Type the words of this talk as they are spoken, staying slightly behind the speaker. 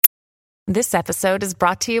This episode is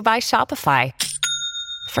brought to you by Shopify.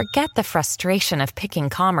 Forget the frustration of picking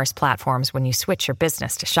commerce platforms when you switch your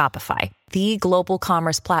business to Shopify, the global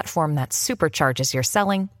commerce platform that supercharges your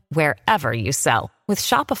selling wherever you sell. With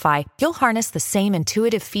Shopify, you'll harness the same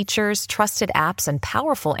intuitive features, trusted apps, and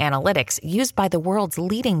powerful analytics used by the world's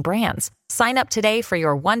leading brands. Sign up today for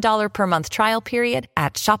your $1 per month trial period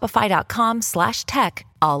at shopify.com/tech,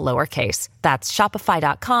 all lowercase. That's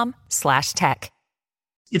shopify.com/tech.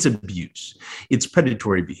 It's abuse. It's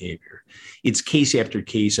predatory behavior. It's case after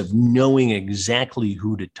case of knowing exactly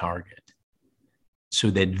who to target so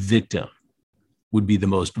that victim would be the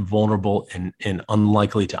most vulnerable and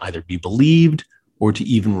unlikely to either be believed or to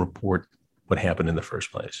even report what happened in the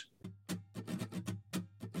first place.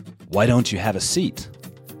 Why don't you have a seat?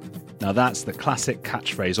 Now that's the classic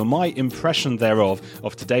catchphrase, or my impression thereof,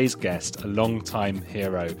 of today's guest, a long-time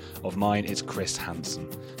hero of mine. It's Chris Hansen.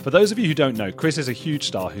 For those of you who don't know, Chris is a huge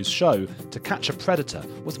star whose show, To Catch a Predator,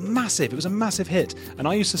 was massive. It was a massive hit, and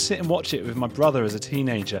I used to sit and watch it with my brother as a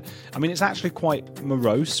teenager. I mean, it's actually quite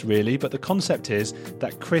morose, really, but the concept is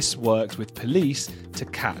that Chris works with police to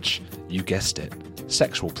catch, you guessed it,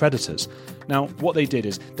 sexual predators. Now, what they did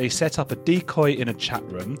is they set up a decoy in a chat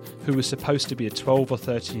room who was supposed to be a 12 or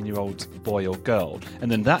 13-year-old boy or girl,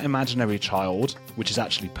 and then that imaginary child, which is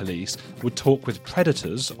actually police, would talk with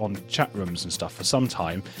predators on chat rooms and stuff for some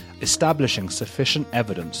time, establishing sufficient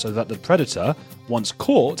evidence so that the predator, once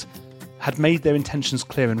caught, had made their intentions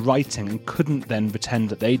clear in writing and couldn't then pretend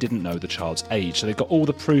that they didn't know the child's age. So they got all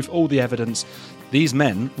the proof, all the evidence. These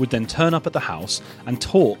men would then turn up at the house and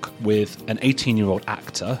talk with an 18-year-old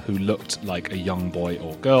actor who looked like a young boy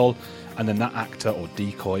or girl, and then that actor or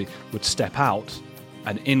decoy would step out,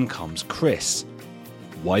 and in comes Chris.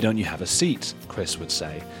 "Why don't you have a seat?" Chris would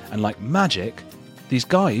say. And like magic, these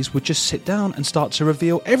guys would just sit down and start to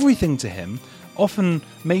reveal everything to him, often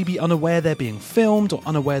maybe unaware they're being filmed or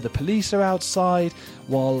unaware the police are outside,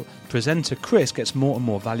 while presenter Chris gets more and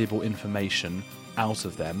more valuable information out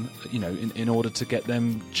of them, in order to get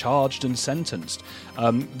them charged and sentenced.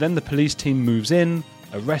 Then the police team moves in,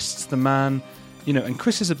 arrests the man, and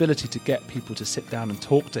Chris's ability to get people to sit down and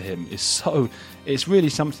talk to him it's really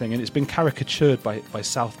something, and it's been caricatured by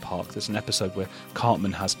South Park. There's an episode where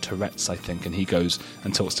Cartman has Tourette's, I think, and he goes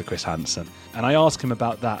and talks to Chris Hansen. And I asked him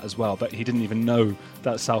about that as well, but he didn't even know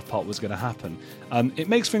that South Park was going to happen. It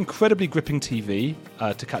makes for incredibly gripping TV,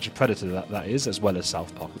 To Catch a Predator, that is, as well as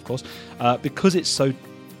South Park, of course, because it's so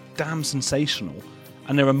damn sensational.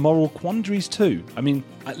 And there are moral quandaries too. I mean,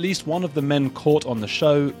 at least one of the men caught on the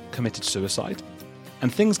show committed suicide.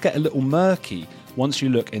 And things get a little murky once you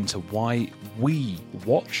look into why we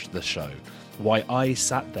watched the show, why I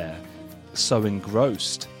sat there so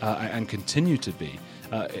engrossed and continue to be.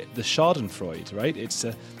 The Schadenfreude, right? It's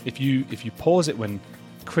if you pause it when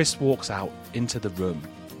Chris walks out into the room,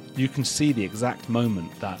 you can see the exact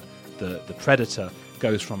moment that the predator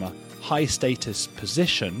goes from a high status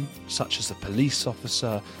position, such as a police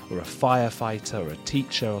officer or a firefighter or a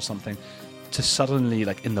teacher or something, to suddenly,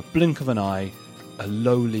 like in the blink of an eye, a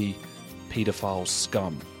lowly paedophile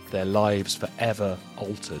scum, their lives forever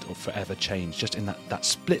altered or forever changed just in that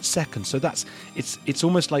split second. So it's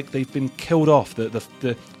almost like they've been killed off.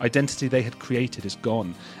 The identity they had created is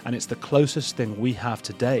gone, and it's the closest thing we have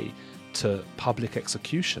today to public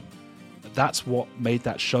execution. That's what made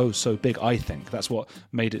that show so big, I think. That's what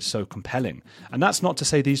made it so compelling. And that's not to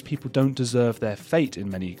say these people don't deserve their fate in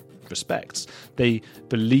many respects. They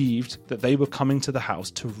believed that they were coming to the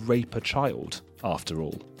house to rape a child, after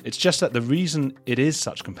all. It's just that the reason it is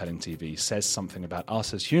such compelling TV says something about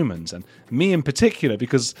us as humans, and me in particular,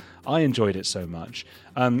 because I enjoyed it so much.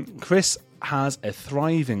 Chris has a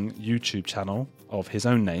thriving YouTube channel of his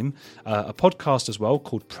own name, a podcast as well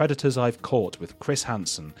called Predators I've Caught with Chris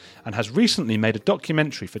Hansen, and has recently made a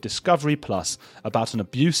documentary for Discovery Plus about an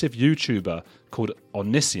abusive YouTuber called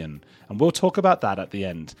Onision, and we'll talk about that at the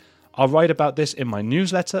end. I'll write about this in my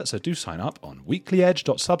newsletter, so do sign up on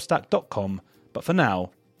weeklyedge.substack.com, but for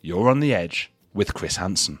now, you're on the edge with Chris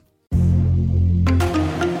Hansen.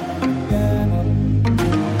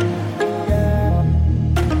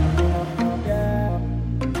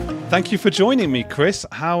 Thank you for joining me, Chris.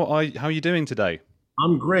 How are you doing today?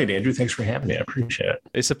 I'm great, Andrew. Thanks for having me. I appreciate it.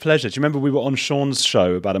 It's a pleasure. Do you remember we were on Sean's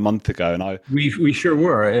show about a month ago, and we sure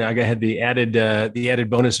were. I had the added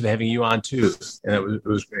bonus of having you on too, and it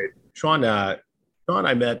was great. Sean, I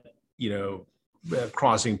met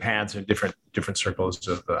crossing paths in different circles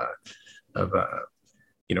of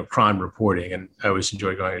crime reporting. And I always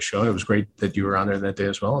enjoy going to a show. And it was great that you were on there that day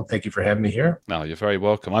as well. And thank you for having me here. No, you're very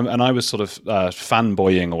welcome. I was sort of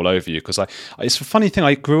fanboying all over you because it's a funny thing.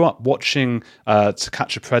 I grew up watching To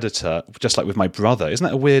Catch a Predator, just like with my brother. Isn't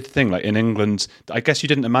that a weird thing? Like in England, I guess you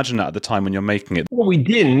didn't imagine that at the time when you're making it. Well, we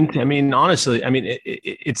didn't. I mean, honestly,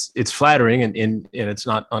 it's flattering and it's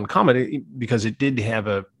not uncommon because it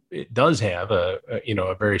does have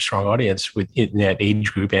a very strong audience in that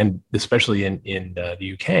age group, and especially in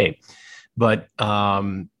the UK. But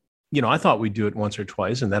I thought we'd do it once or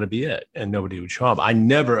twice, and that'd be it, and nobody would show up. I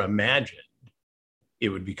never imagined it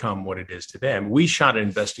would become what it is today. I mean, we shot an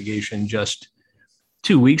investigation just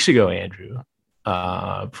 2 weeks ago, Andrew,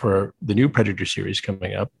 for the new Predator series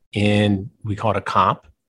coming up, and we caught a cop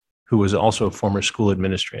who was also a former school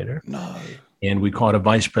administrator. No. And we caught a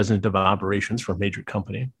vice president of operations for a major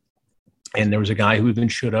company. And there was a guy who had been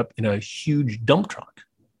shot up in a huge dump truck,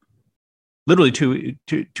 literally two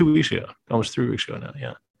weeks ago, almost 3 weeks ago now.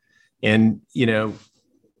 Yeah. And,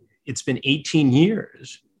 it's been 18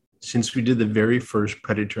 years since we did the very first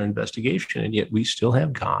Predator investigation. And yet we still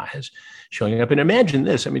have guys showing up. And imagine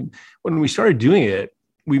this. I mean, when we started doing it,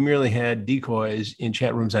 we merely had decoys in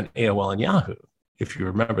chat rooms on AOL and Yahoo, if you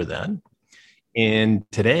remember that. And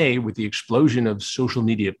today, with the explosion of social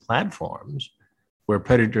media platforms, where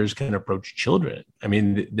predators can approach children. I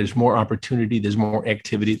mean, there's more opportunity, there's more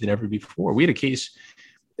activity than ever before. We had a case,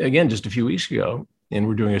 again, just a few weeks ago, and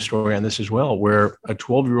we're doing a story on this as well, where a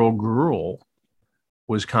 12-year-old girl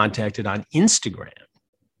was contacted on Instagram.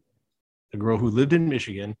 A girl who lived in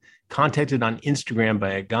Michigan, contacted on Instagram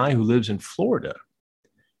by a guy who lives in Florida.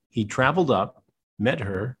 He traveled up, met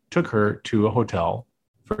her, took her to a hotel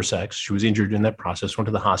for sex. She was injured in that process, went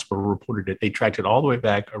to the hospital, reported it. They tracked it all the way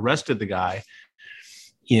back, arrested the guy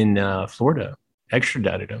in Florida,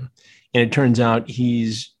 extradited him. And it turns out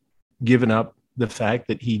he's given up the fact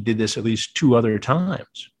that he did this at least 2 other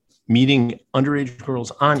times, meeting underage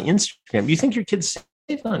girls on Instagram. You think your kid's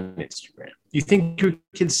safe on Instagram? You think your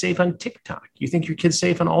kid's safe on TikTok? You think your kid's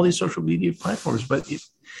safe on all these social media platforms? But,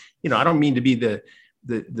 I don't mean to be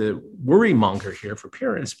the worry monger here for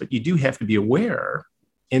parents, but you do have to be aware.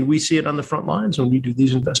 And we see it on the front lines when we do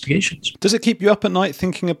these investigations. Does it keep you up at night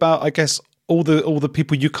thinking about, I guess, all the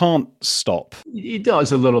people you can't stop? It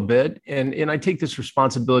does a little bit. And I take this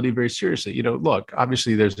responsibility very seriously. Look,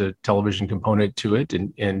 obviously there's a television component to it,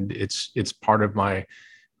 and it's part of my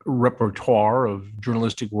repertoire of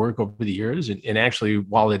journalistic work over the years. And actually,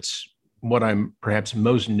 while it's what I'm perhaps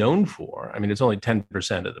most known for, I mean, it's only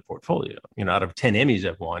 10% of the portfolio. Out of 10 Emmys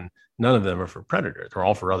I've won, none of them are for Predator. They're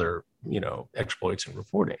all for other, exploits and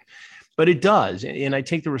reporting. But it does. And I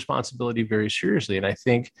take the responsibility very seriously. And I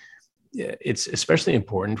think it's especially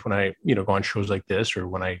important when I, go on shows like this, or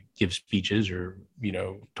when I give speeches, or,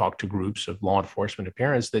 talk to groups of law enforcement and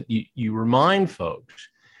parents, that you remind folks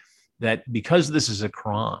that because this is a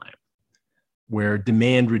crime where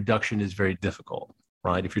demand reduction is very difficult,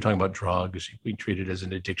 right? If you're talking about drugs, we treat it as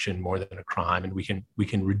an addiction more than a crime, and we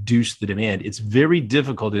can reduce the demand. It's very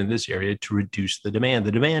difficult in this area to reduce the demand.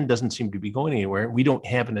 The demand doesn't seem to be going anywhere. We don't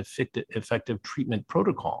have an effective treatment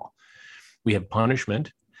protocol. We have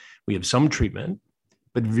punishment. We have some treatment,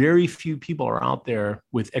 but very few people are out there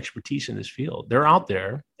with expertise in this field. They're out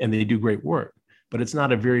there and they do great work, but it's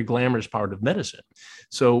not a very glamorous part of medicine.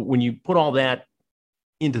 So when you put all that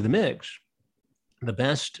into the mix, the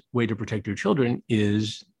best way to protect your children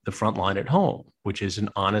is the front line at home, which is an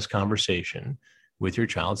honest conversation with your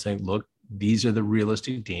child saying, look, these are the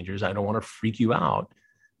realistic dangers. I don't want to freak you out.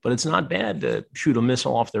 But it's not bad to shoot a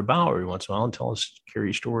missile off their bow every once in a while and tell a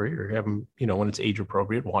scary story, or have them, when it's age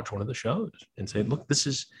appropriate, watch one of the shows and say, look, this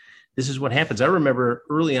is what happens. I remember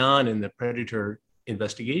early on in the Predator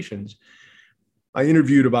investigations, I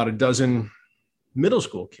interviewed about a dozen middle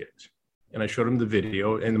school kids, and I showed them the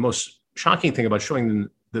video. And the most shocking thing about showing them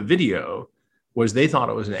the video was they thought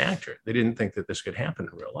it was an actor. They didn't think that this could happen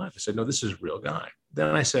in real life. I said, no, this is a real guy.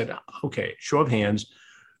 Then I said, okay, show of hands.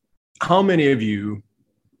 How many of you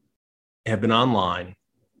have been online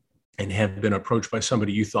and have been approached by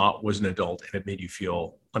somebody you thought was an adult and it made you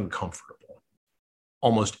feel uncomfortable?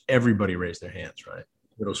 Almost everybody raised their hands, right?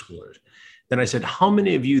 Middle schoolers. Then I said, how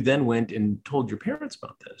many of you then went and told your parents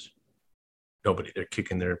about this? Nobody. They're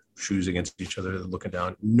kicking their shoes against each other. They're looking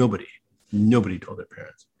down. Nobody told their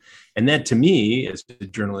parents. And that, to me, as a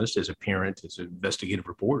journalist, as a parent, as an investigative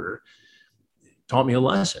reporter, taught me a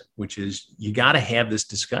lesson, which is you got to have this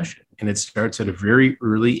discussion. And it starts at a very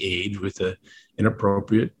early age with an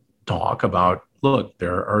appropriate talk about, look,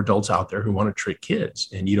 there are adults out there who want to trick kids,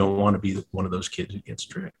 and you don't want to be one of those kids who gets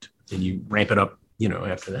tricked. And you ramp it up,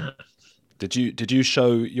 after that. Did you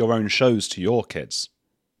show your own shows to your kids?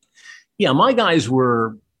 Yeah, my guys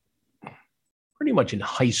were pretty much in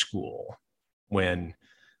high school when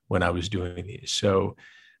I was doing these. So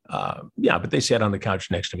yeah, but they sat on the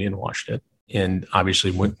couch next to me and watched it. And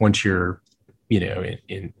obviously, once you're,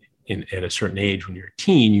 in at a certain age, when you're a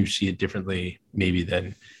teen, you see it differently, maybe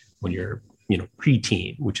than when you're,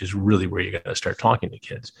 preteen, which is really where you got to start talking to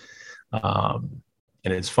kids.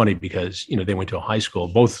 And it's funny because they went to a high school.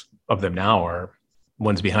 Both of them now are,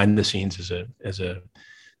 one's behind the scenes as a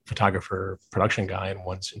photographer, production guy, and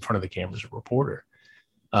one's in front of the camera as a reporter.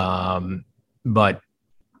 But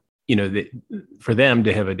for them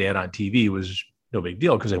to have a dad on TV was no big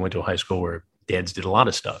deal because they went to a high school where dads did a lot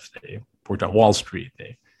of stuff. They worked on Wall Street.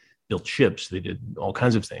 They built ships. They did all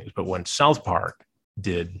kinds of things. But when South Park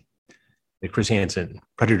did the Chris Hansen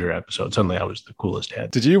Predator episode, suddenly I was the coolest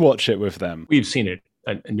dad. Did you watch it with them? We've seen it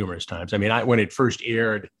numerous times. I mean, when it first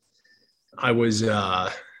aired, I was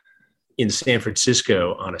in San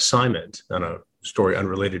Francisco on assignment on a story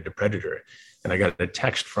unrelated to Predator. And I got a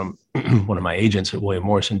text from one of my agents at William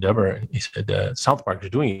Morris Endeavor, and he said, South Park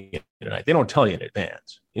is doing it tonight. They don't tell you in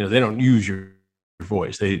advance. They don't use your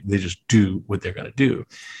voice. They just do what they're going to do.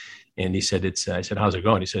 And he said, I said, how's it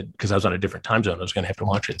going? He said, because I was on a different time zone, I was going to have to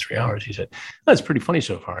watch it in 3 hours. He said, that's pretty funny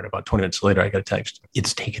so far. And about 20 minutes later, I got a text.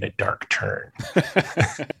 It's taken a dark turn.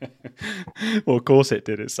 Well, of course it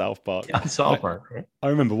did at South Park. Yeah, South Park, right? I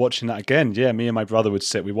remember watching that again. Yeah, me and my brother would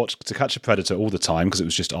sit. We watched To Catch a Predator all the time because it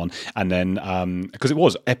was just on. And then, because it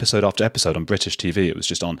was episode after episode on British TV, it was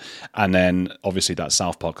just on. And then, obviously, that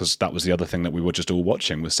South Park, because that was the other thing that we were just all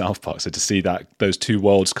watching was South Park. So to see that those two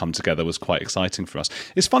worlds come together was quite exciting for us.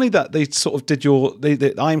 It's funny that they sort of did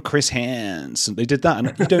I'm Chris Hansen. They did that,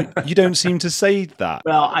 and you don't seem to say that.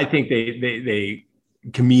 Well, I think they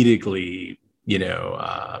comedically,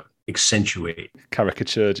 accentuate,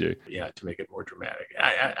 caricatured you, to make it more dramatic.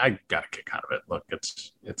 I got a kick out of it. Look,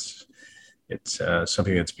 it's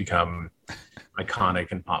something that's become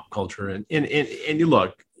iconic in pop culture, and you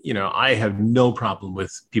look, I have no problem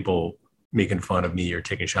with people making fun of me or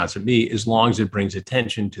taking shots at me as long as it brings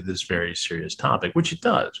attention to this very serious topic, which it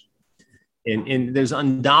does. And there's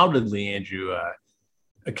undoubtedly, Andrew,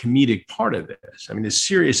 a comedic part of this. I mean, as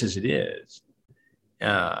serious as it is,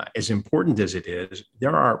 as important as it is,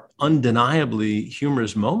 there are undeniably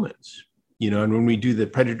humorous moments, and when we do the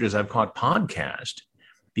Predators I've Caught podcast,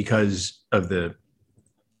 because of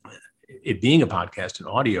it being a podcast and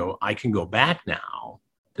audio, I can go back now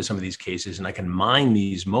to some of these cases and I can mine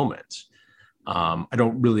these moments. I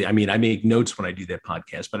make notes when I do that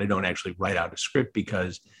podcast, but I don't actually write out a script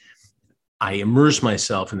because I immerse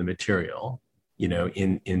myself in the material,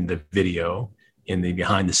 in the video, in the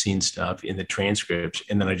behind the scenes stuff, in the transcripts,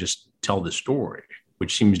 and then I just tell the story,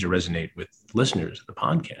 which seems to resonate with listeners of the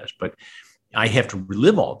podcast. But I have to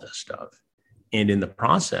relive all this stuff. And in the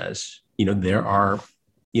process, there are,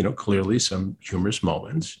 clearly some humorous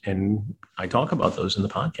moments, and I talk about those in the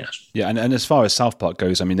podcast. Yeah, and as far as South Park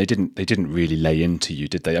goes, I mean, they didn't really lay into you,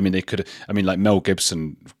 did they? I mean, like Mel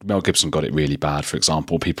Gibson got it really bad, for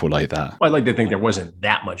example, people like that. Well, I'd like to think there wasn't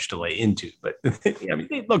that much to lay into, but I mean,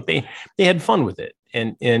 they had fun with it,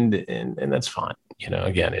 and that's fine.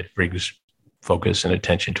 Again, it brings focus and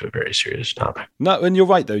attention to a very serious topic. No, and you're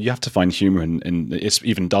right, though. You have to find humor, and it's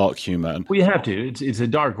even dark humor. Well, you have to. It's a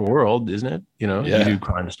dark world, isn't it? Yeah. You do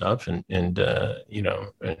crime stuff, and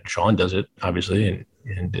Sean does it, obviously,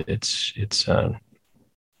 and it's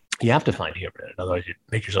you have to find humor in it, otherwise you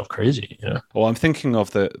make yourself crazy. Well, I'm thinking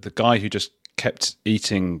of the guy who just kept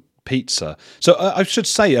eating pizza. So I should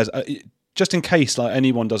say, just in case like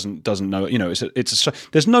anyone doesn't know, it's a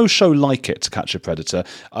there's no show like it, To Catch a Predator.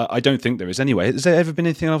 I don't think there is anyway. Has there ever been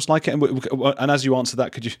anything else like it? And as you answer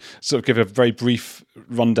that, could you sort of give a very brief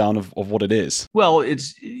rundown of what it is? Well,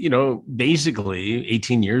 it's, basically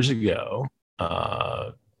 18 years ago,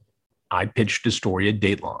 I pitched a story at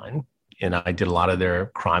Dateline, and I did a lot of their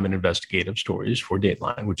crime and investigative stories for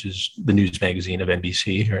Dateline, which is the news magazine of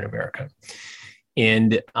NBC here in America.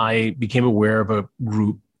 And I became aware of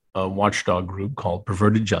a watchdog group called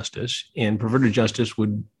Perverted Justice, and Perverted Justice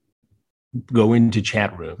would go into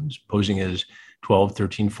chat rooms posing as 12,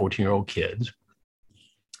 13, 14-year-old kids.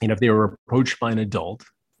 And if they were approached by an adult,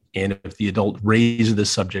 and if the adult raised the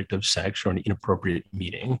subject of sex or an inappropriate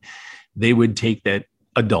meeting, they would take that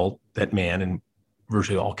adult, that man, in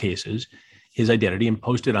virtually all cases, his identity, and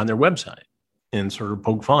post it on their website and sort of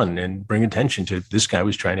poke fun and bring attention to this guy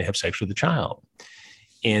was trying to have sex with a child.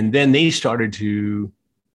 And then they started to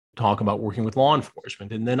talk about working with law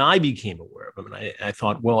enforcement. And then I became aware of them. And I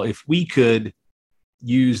thought, well, if we could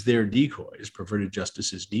use their decoys, Perverted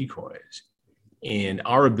Justice's decoys, and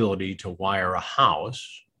our ability to wire a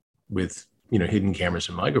house with hidden cameras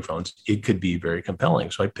and microphones, it could be very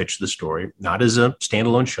compelling. So I pitched the story, not as a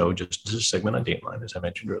standalone show, just as a segment on Dateline, as I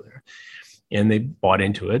mentioned earlier. And they bought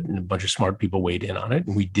into it, and a bunch of smart people weighed in on it.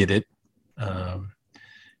 And we did it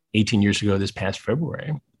 18 years ago this past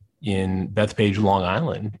February in Bethpage, Long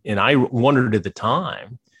Island. And I wondered at the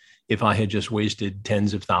time if I had just wasted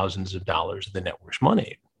tens of thousands of dollars of the network's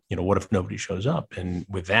money. What if nobody shows up? And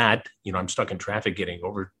with that, I'm stuck in traffic getting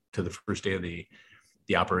over to the first day of the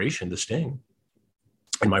operation, the sting.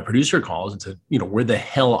 And my producer calls and said, where the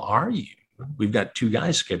hell are you? We've got 2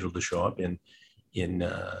 guys scheduled to show up in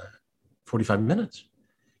 45 minutes.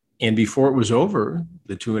 And before it was over,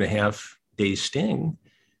 the 2.5 day sting,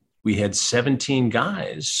 we had 17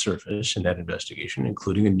 guys surface in that investigation,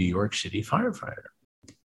 including a New York City firefighter.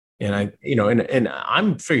 And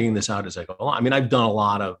I'm figuring this out as I go along. I mean, I've done a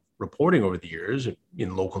lot of reporting over the years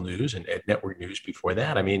in local news and at network news before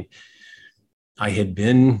that. I mean, I had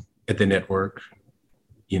been at the network,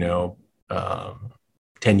 10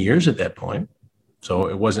 years at that point. So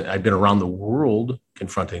it wasn't, I'd been around the world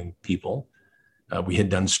confronting people. We had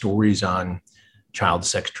done stories on child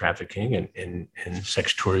sex trafficking and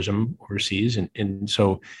sex tourism overseas. And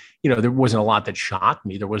so, there wasn't a lot that shocked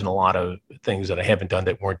me. There wasn't a lot of things that I haven't done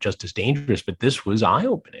that weren't just as dangerous, but this was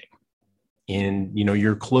eye-opening. And,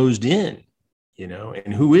 you're closed in,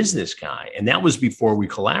 and who is this guy? And that was before we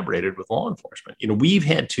collaborated with law enforcement. We've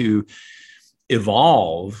had to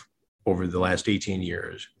evolve over the last 18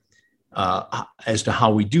 years as to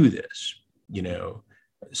how we do this.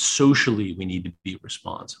 Socially, we need to be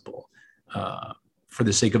responsible. For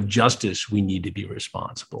the sake of justice, we need to be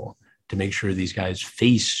responsible to make sure these guys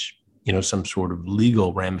face, some sort of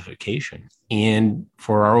legal ramification. And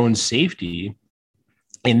for our own safety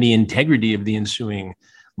and the integrity of the ensuing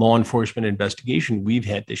law enforcement investigation, we've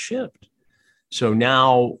had to shift. So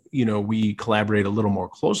now, we collaborate a little more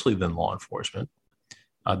closely than law enforcement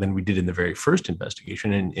than we did in the very first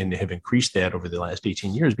investigation, and have increased that over the last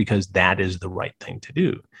 18 years because that is the right thing to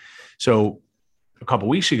do. So a couple of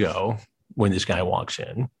weeks ago, when this guy walks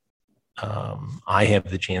in, I have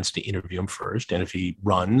the chance to interview him first. And if he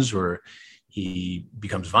runs or he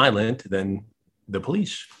becomes violent, then the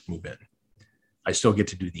police move in. I still get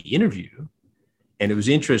to do the interview. And it was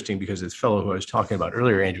interesting because this fellow who I was talking about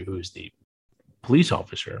earlier, Andrew, who is the police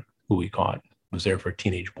officer who we caught, was there for a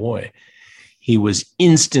teenage boy. He was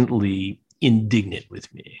instantly indignant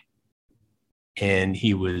with me. And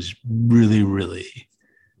he was really, really,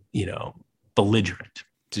 belligerent.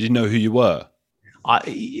 Did you know who you were?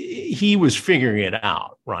 He was figuring it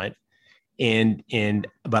out, right?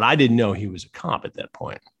 But I didn't know he was a cop at that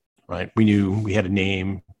point, right? We knew we had a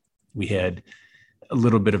name, we had a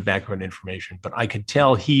little bit of background information, but I could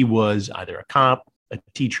tell he was either a cop, a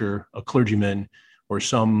teacher, a clergyman, or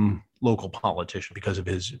some local politician because of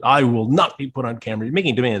his, I will not be put on camera, you're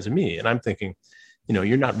making demands of me. And I'm thinking,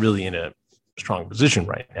 you're not really in a strong position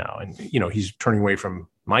right now. And, he's turning away from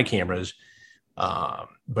my cameras,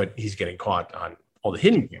 but he's getting caught on all the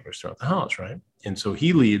hidden cameras throughout the house, right? And so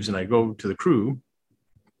he leaves, and I go to the crew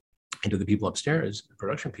and to the people upstairs, the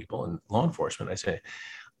production people and law enforcement. I say,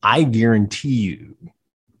 I guarantee you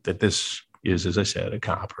that this is, as I said, a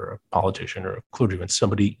cop or a politician or a clergyman,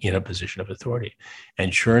 somebody in a position of authority.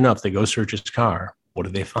 And sure enough, they go search his car. What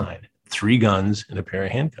do they find? 3 guns and a pair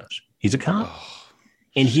of handcuffs. He's a cop.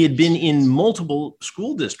 And he had been in multiple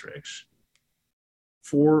school districts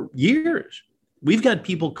for years. We've got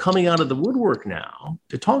people coming out of the woodwork now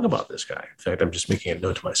to talk about this guy. In fact, I'm just making a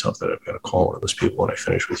note to myself that I've got to call one of those people when I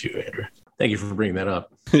finish with you, Andrew. Thank you for bringing that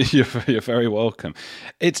up. You're very welcome.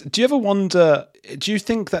 Do you ever wonder, do you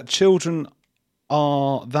think that children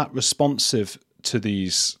are that responsive to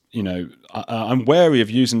these, I'm wary of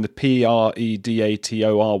using the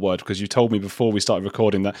PREDATOR word because you told me before we started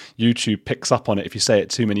recording that YouTube picks up on it if you say it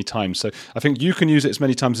too many times. So I think you can use it as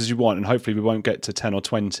many times as you want, and hopefully we won't get to 10 or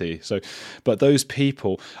 20. So, but those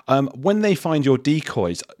people, when they find your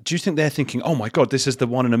decoys, do you think they're thinking, oh my God, this is the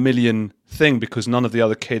 1 in a million thing because none of the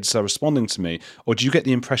other kids are responding to me? Or do you get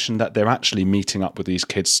the impression that they're actually meeting up with these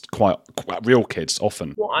kids, quite real kids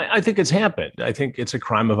often? Well, I think it's happened. I think it's a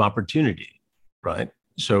crime of opportunity, right?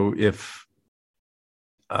 So if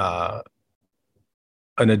an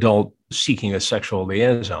adult seeking a sexual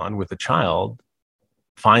liaison with a child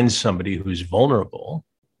finds somebody who's vulnerable,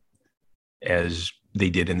 as they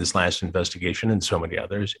did in this last investigation and so many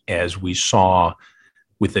others, as we saw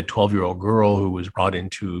with the 12-year-old girl who was brought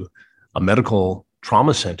into a medical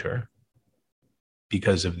trauma center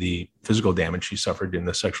because of the physical damage she suffered in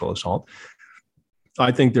the sexual assault,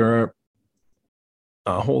 I think there are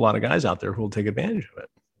a whole lot of guys out there who will take advantage of it.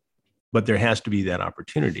 but there has to be that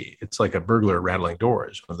opportunity. It's like a burglar rattling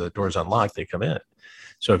doors. When the door's unlocked, they come in.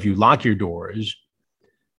 So if you lock your doors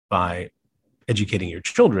by educating your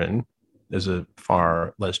children, there's a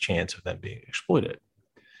far less chance of them being exploited.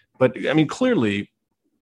 But I mean, clearly,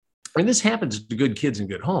 this happens to good kids in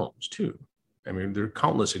good homes too. I mean, there are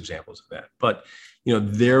countless examples of that. But,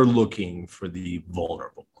 they're looking for the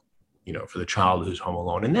vulnerable, for the child who's home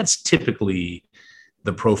alone. And that's typically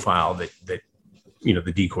the profile that the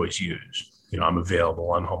decoys use. I'm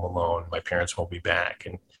available, I'm home alone, my parents won't be back.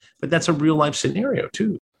 But that's a real life scenario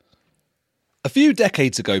too. A few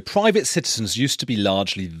decades ago, private citizens used to be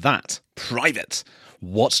largely that, private.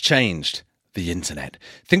 What's changed? The internet.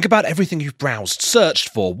 Think about everything you've browsed, searched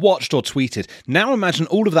for, watched or tweeted. Now imagine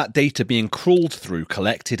all of that data being crawled through,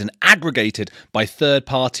 collected and aggregated by third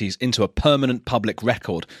parties into a permanent public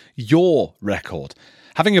record. Your record.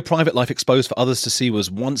 Having your private life exposed for others to see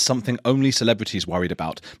was once something only celebrities worried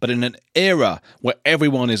about. But in an era where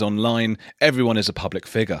everyone is online, everyone is a public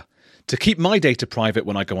figure. To keep my data private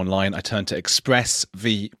when I go online, I turn to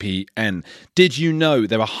ExpressVPN. Did you know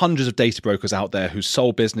there are hundreds of data brokers out there whose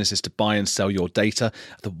sole business is to buy and sell your data?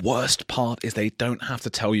 The worst part is they don't have to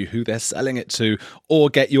tell you who they're selling it to or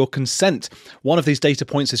get your consent. One of these data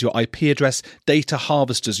points is your IP address. Data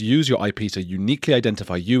harvesters use your IP to uniquely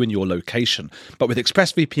identify you and your location. But with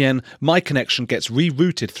ExpressVPN, my connection gets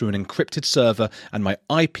rerouted through an encrypted server and my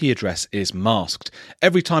IP address is masked.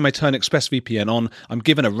 Every time I turn ExpressVPN on, I'm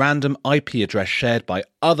given a random IP address shared by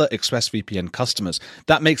other ExpressVPN customers.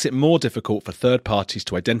 That makes it more difficult for third parties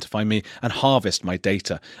to identify me and harvest my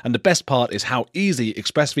data. And the best part is how easy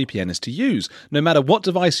ExpressVPN is to use. No matter what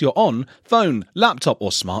device you're on, phone, laptop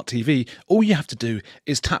or smart TV, all you have to do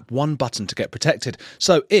is tap one button to get protected.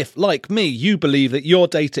 So if, like me, you believe that your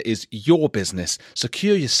data is your business,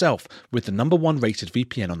 secure yourself with the #1 rated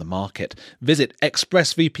VPN on the market. Visit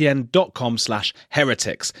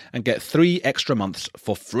expressvpn.com/heretics and get 3 extra months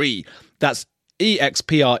for free. That's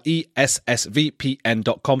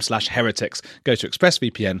expressvpn.com/heretics. Go to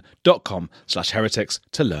expressvpn.com/heretics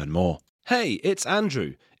to learn more. Hey, it's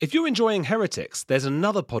Andrew. If you're enjoying Heretics, there's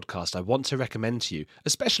another podcast I want to recommend to you,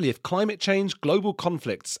 especially if climate change, global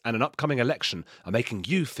conflicts, and an upcoming election are making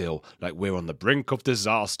you feel like we're on the brink of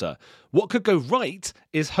disaster. What Could Go Right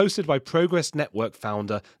is hosted by Progress Network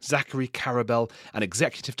founder Zachary Karabell and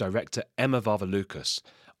executive director Emma Varvaloucas.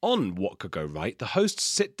 On What Could Go Right, the hosts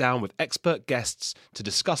sit down with expert guests to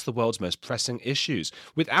discuss the world's most pressing issues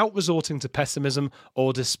without resorting to pessimism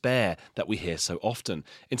or despair that we hear so often.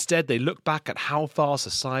 Instead, they look back at how far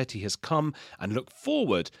society has come and look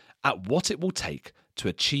forward at what it will take to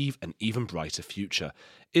achieve an even brighter future.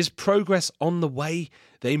 Is progress on the way?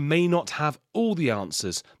 They may not have all the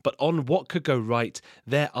answers, but on What Could Go Right,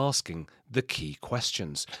 they're asking the key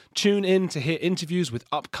questions. Tune in to hear interviews with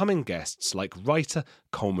upcoming guests like writer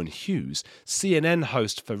Coleman Hughes, CNN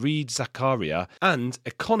host Fareed Zakaria, and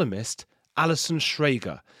economist Alison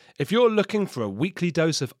Schrager. If you're looking for a weekly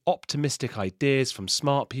dose of optimistic ideas from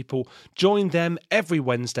smart people, join them every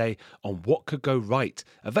Wednesday on What Could Go Right,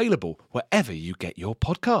 available wherever you get your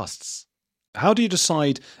podcasts. How do you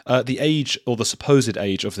decide the age or the supposed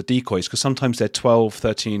age of the decoys? Because sometimes they're 12,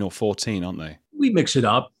 13 or 14, aren't they? We mix it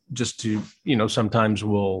up just to, sometimes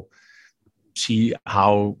we'll see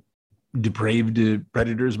how depraved the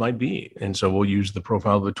predators might be. And so we'll use the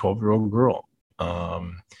profile of a 12-year-old girl.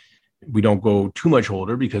 We don't go too much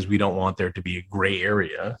older because we don't want there to be a gray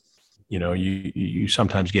area. You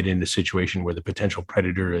sometimes get in a situation where the potential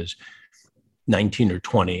predator is 19 or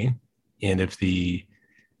 20. And if the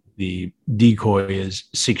decoy is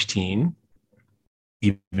 16,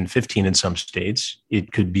 even 15 in some states,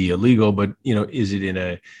 it could be illegal, but, is it in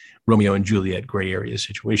a Romeo and Juliet gray area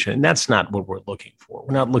situation? And that's not what we're looking for.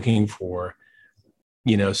 We're not looking for,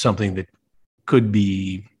 something that could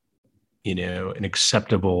be, an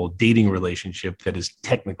acceptable dating relationship that is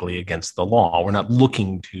technically against the law. We're not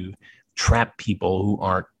looking to trap people who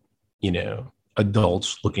aren't,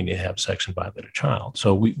 adults looking to have sex and violate a child.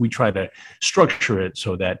 So we try to structure it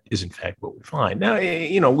so that is in fact what we find.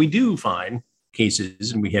 Now, we do find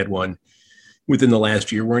cases, and we had one within the last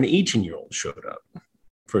year where an 18-year-old showed up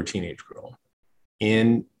for a teenage girl.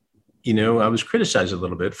 And, I was criticized a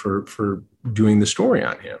little bit for doing the story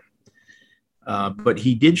on him. But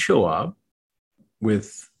he did show up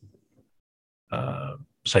with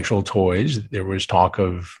sexual toys. There was talk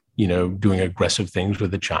of, doing aggressive things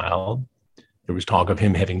with a child. There was talk of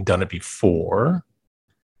him having done it before.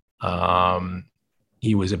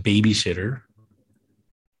 He was a babysitter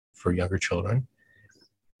for younger children.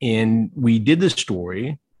 And we did the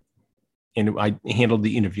story, and I handled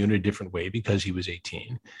the interview in a different way because he was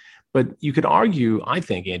 18. But you could argue, I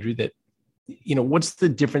think, Andrew, that what's the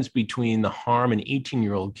difference between the harm an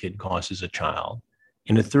 18-year-old kid causes a child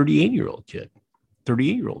and a 38-year-old kid,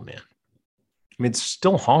 38-year-old man? I mean, it's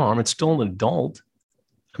still harm. It's still an adult.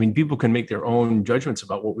 I mean, people can make their own judgments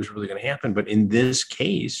about what was really going to happen. But in this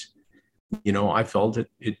case, I felt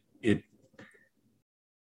it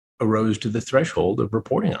arose to the threshold of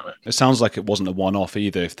reporting on it. It sounds like it wasn't a one-off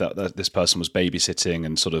either. If that this person was babysitting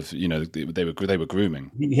and sort of, they were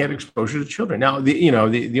grooming. He had exposure to children. Now,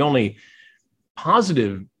 the only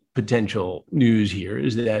positive potential news here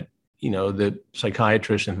is that the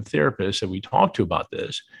psychiatrists and therapists that we talked to about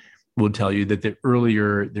this will tell you that the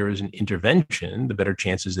earlier there is an intervention, the better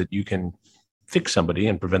chances that you can fix somebody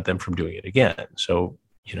and prevent them from doing it again. So,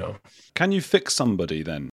 can you fix somebody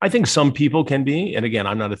then? I think some people can be. And again,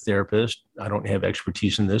 I'm not a therapist. I don't have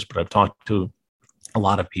expertise in this, but I've talked to a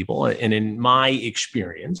lot of people. And in my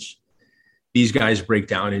experience, these guys break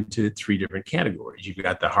down into 3 different categories. You've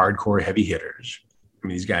got the hardcore heavy hitters. I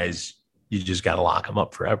mean, these guys, you just got to lock them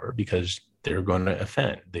up forever because they're going to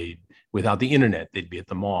offend. Without the internet, they'd be at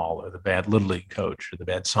the mall, or the bad Little League coach, or the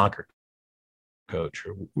bad soccer coach,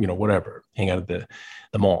 or, whatever, hang out at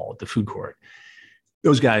the mall, at the food court.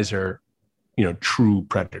 Those guys are, true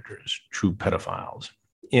predators, true pedophiles.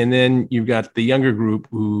 And then you've got the younger group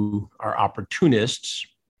who are opportunists,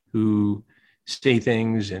 who say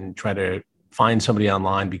things and try to find somebody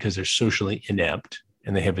online because they're socially inept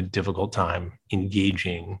and they have a difficult time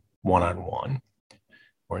engaging one-on-one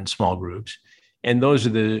or in small groups. And those are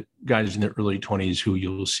the guys in their early 20s who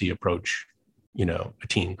you'll see approach, a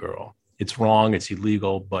teen girl. It's wrong, it's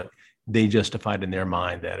illegal, but they justified in their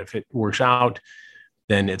mind that if it works out,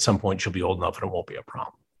 then at some point she'll be old enough and it won't be a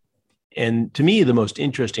problem. And to me, the most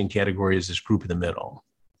interesting category is this group in the middle,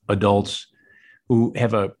 adults who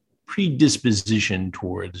have a predisposition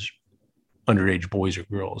towards underage boys or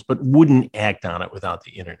girls, but wouldn't act on it without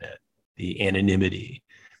the internet, the anonymity,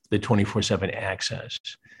 the 24/7 access,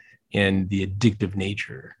 and the addictive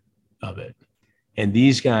nature of it. And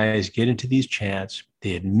these guys get into these chats.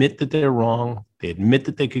 They admit that they're wrong. They admit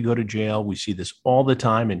that they could go to jail. We see this all the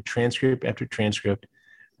time in transcript after transcript.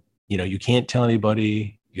 You can't tell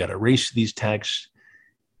anybody. You got to erase these texts,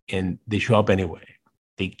 and they show up anyway.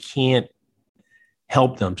 They can't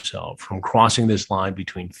help themselves from crossing this line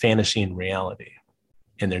between fantasy and reality,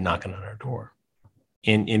 and they're knocking on our door.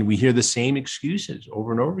 And we hear the same excuses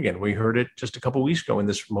over and over again. We heard it just a couple of weeks ago in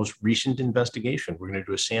this most recent investigation. We're going to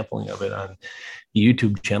do a sampling of it on the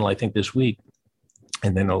YouTube channel, I think, this week,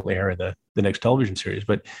 and then it'll air in the next television series.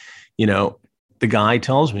 But, the guy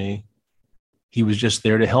tells me he was just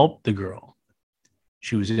there to help the girl.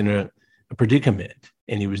 She was in a predicament,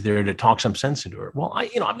 and he was there to talk some sense into her. Well,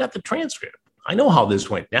 I've got the transcript. I know how this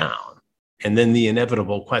went down. And then the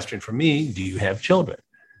inevitable question for me, do you have children?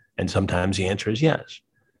 And sometimes the answer is yes.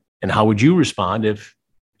 And how would you respond if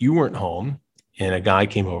you weren't home and a guy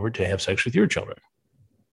came over to have sex with your children?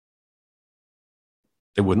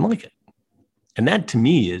 They wouldn't like it. And that to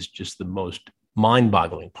me is just the most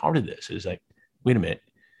mind-boggling part of this is like, wait a minute,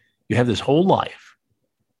 you have this whole life.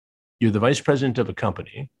 You're the vice president of a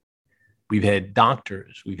company. We've had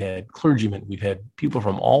doctors, we've had clergymen, we've had people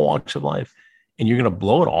from all walks of life, and you're going to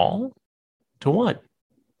blow it all to what?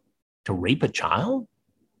 To rape a child?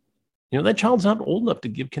 That child's not old enough to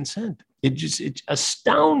give consent. It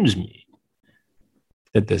astounds me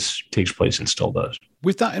that this takes place and still does.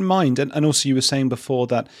 With that in mind, and also you were saying before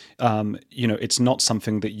that, it's not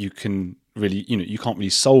something that you can really, you can't really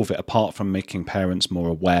solve it apart from making parents more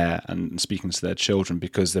aware and speaking to their children,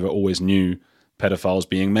 because there are always new pedophiles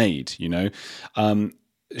being made,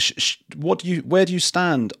 where do you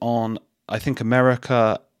stand on, I think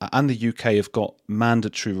America and the UK have got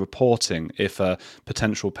mandatory reporting. If a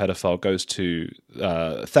potential pedophile goes to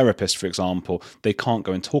a therapist, for example, they can't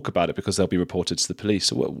go and talk about it because they'll be reported to the police.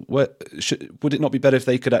 So would it not be better if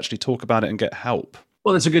they could actually talk about it and get help?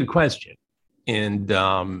 Well, that's a good question. And,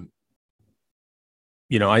 I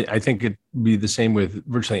think it'd be the same with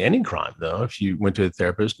virtually any crime, though. If you went to a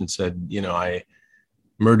therapist and said, I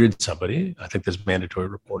murdered somebody, I think there's mandatory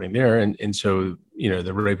reporting there. And so,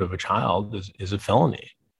 the rape of a child is a felony.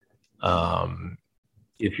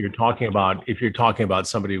 If you're talking about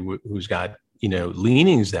somebody who's got,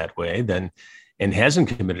 leanings that way, then, and hasn't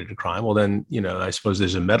committed a crime, well, then, I suppose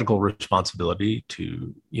there's a medical responsibility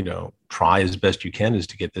to, try as best you can is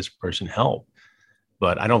to get this person help.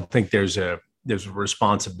 But I don't think there's a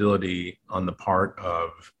responsibility on the part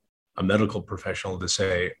of a medical professional to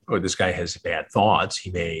say, oh, this guy has bad thoughts, he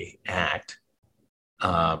may act.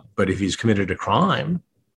 But if he's committed a crime,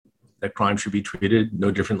 that crime should be treated no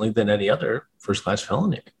differently than any other first-class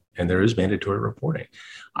felony. And there is mandatory reporting.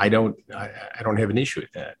 I don't have an issue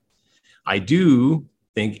with that. I do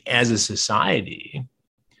think as a society,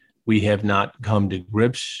 we have not come to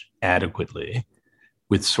grips adequately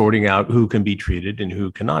with sorting out who can be treated and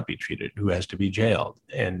who cannot be treated, who has to be jailed.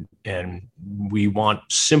 And we want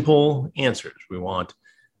simple answers. We want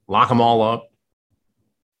lock them all up,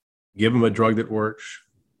 give them a drug that works,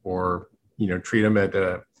 or treat them at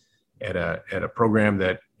a program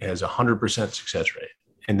that has 100% success rate,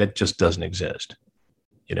 and that just doesn't exist.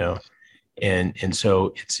 And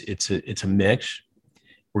so it's a mix.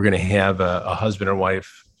 We're going to have a husband and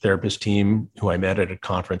wife therapist team who I met at a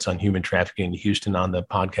conference on human trafficking in Houston on the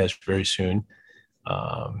podcast very soon,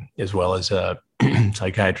 as well as a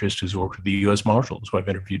psychiatrist who's worked with the U.S. Marshals, who I've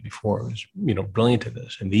interviewed before, who's brilliant at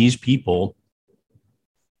this. And these people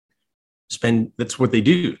that's what they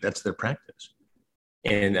do. That's their practice.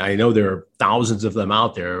 And I know there are thousands of them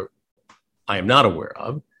out there I am not aware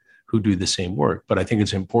of who do the same work. But I think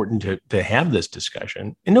it's important to have this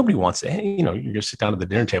discussion. And nobody wants to, you're going to sit down at the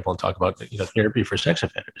dinner table and talk about therapy for sex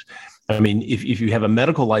offenders. I mean, if you have a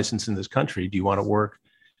medical license in this country, do you want to work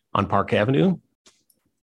on Park Avenue,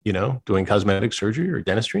 doing cosmetic surgery or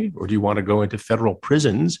dentistry? Or do you want to go into federal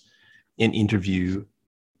prisons and interview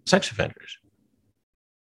sex offenders?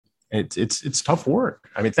 It's tough work.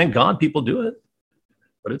 I mean, thank God people do it,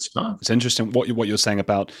 but it's tough. It's interesting what you're saying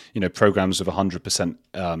about programs of 100%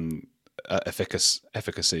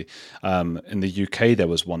 efficacy. In the UK, there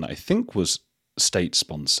was one that I think was state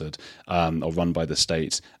sponsored or run by the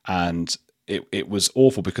states, and it was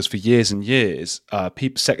awful because for years and years,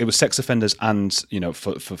 it was sex offenders and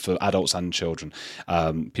for adults and children,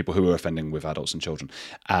 people who were offending with adults and children,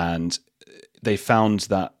 and they found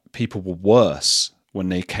that people were worse. When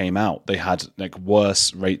they came out, they had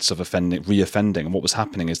worse rates of reoffending. And what was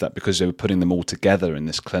happening is that because they were putting them all together in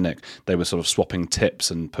this clinic, they were sort of swapping tips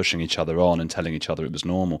and pushing each other on and telling each other it was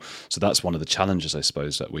normal. So that's one of the challenges, I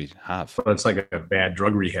suppose, that we have. Well, it's like a bad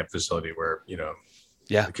drug rehab facility where,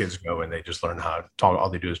 the kids go and they just learn how to talk. All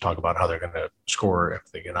they do is talk about how they're going to score if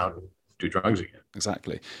they get out and do drugs again.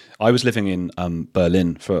 Exactly. I was living in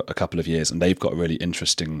Berlin for a couple of years, and they've got a really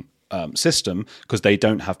interesting system because they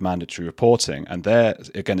don't have mandatory reporting, and there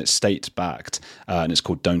again it's state backed, and it's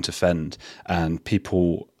called Don't Offend, and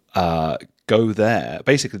people go there.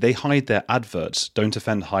 Basically they hide their adverts. Don't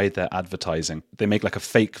Offend hide their advertising. They make like a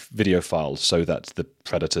fake video file so that the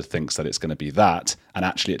predator thinks that it's going to be that, and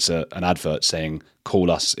actually it's an advert saying call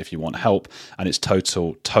us if you want help, and it's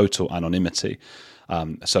total anonymity.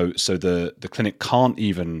 So the clinic can't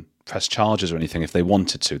even press charges or anything if they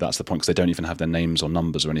wanted to. That's the point, because they don't even have their names or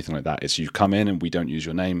numbers or anything like that. It's you come in and we don't use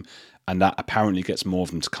your name, and that apparently gets more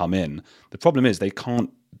of them to come in. The problem is they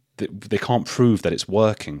can't prove that it's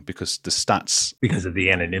working because the stats, because of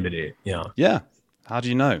the anonymity. Yeah. How do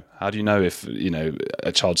you know? How do you know if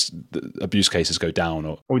a child's abuse cases go down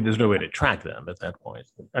or there's no way to track them at that point?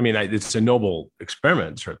 I mean, it's a noble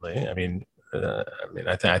experiment, certainly. I mean,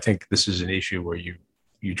 I think this is an issue where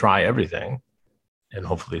you try everything, and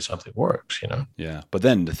hopefully something works, Yeah. But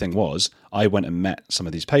then the thing was, I went and met some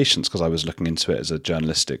of these patients because I was looking into it as a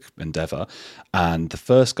journalistic endeavor. And the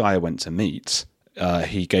first guy I went to meet,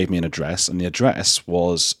 he gave me an address, and the address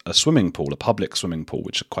was a swimming pool, a public swimming pool,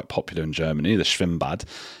 which is quite popular in Germany, the Schwimmbad.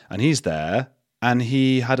 And he's there, and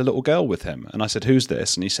he had a little girl with him. And I said, who's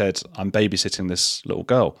this? And he said, I'm babysitting this little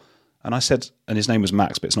girl. And I said, and his name was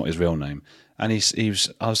Max, but it's not his real name. And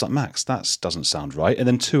I was like, Max, that doesn't sound right. And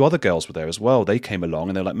then two other girls were there as well. They came along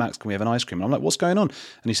and they were like, Max, can we have an ice cream? And I'm like, what's going on?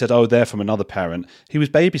 And he said, oh, they're from another parent. He was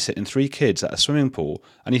babysitting 3 kids at a swimming pool,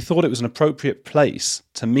 and he thought it was an appropriate place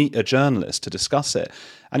to meet a journalist to discuss it.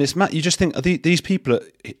 And it's you just think, these people,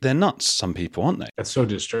 they're nuts, some people, aren't they? That's so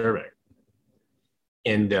disturbing.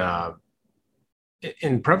 And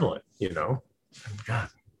prevalent, God.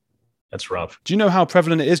 That's rough. Do you know how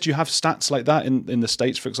prevalent it is? Do you have stats like that in the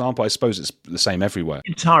States, for example? I suppose it's the same everywhere.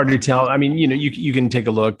 It's hard to tell. I mean, you can take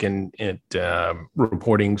a look at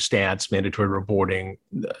reporting stats, mandatory reporting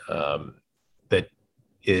that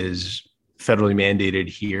is federally mandated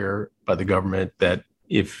here by the government, that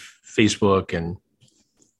if Facebook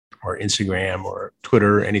or Instagram or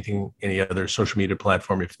Twitter, any other social media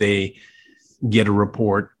platform, if they get a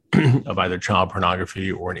report of either child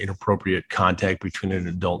pornography or an inappropriate contact between an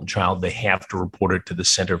adult and child, they have to report it to the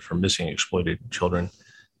Center for Missing and Exploited Children,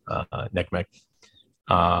 NCMEC.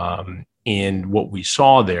 And what we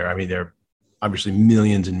saw there, I mean, there are obviously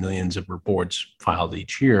millions and millions of reports filed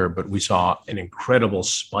each year, but we saw an incredible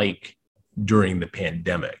spike during the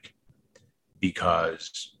pandemic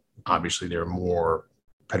because obviously there are more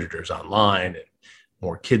predators online and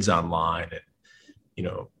more kids online, and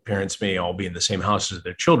parents may all be in the same house as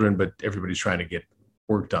their children, but everybody's trying to get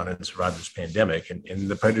work done and survived this pandemic, and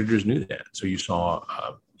the predators knew that. So you saw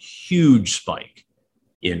a huge spike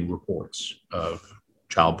in reports of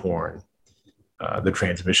child porn, the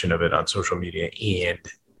transmission of it on social media, and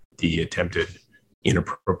the attempted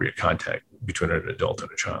inappropriate contact between an adult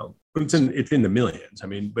and a child. It's in the millions. I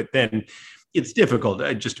mean, but then it's difficult,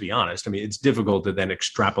 just to be honest. I mean, it's difficult to then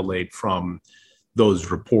extrapolate from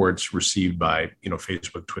those reports received by,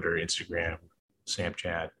 Facebook, Twitter, Instagram,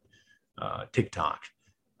 Snapchat, TikTok,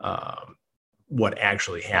 what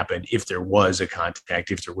actually happened, if there was a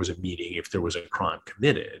contact, if there was a meeting, if there was a crime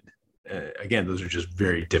committed. Again, those are just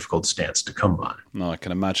very difficult stats to come by. No, I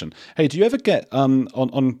can imagine. Hey, do you ever get on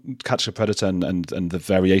Catch a Predator and the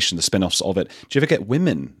variation, the spin-offs of it? Do you ever get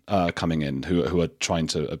women coming in who are trying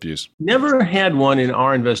to abuse? Never had one in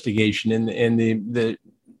our investigation, and the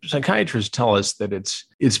psychiatrists tell us that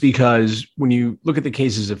it's because when you look at the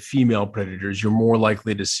cases of female predators, you're more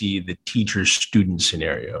likely to see the teacher-student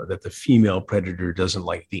scenario, that the female predator doesn't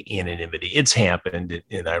like the anonymity. It's happened,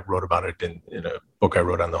 and I wrote about it in a book I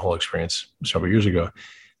wrote on the whole experience several years ago.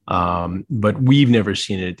 But we've never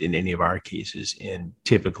seen it in any of our cases. And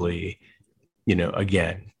typically,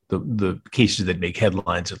 again, the cases that make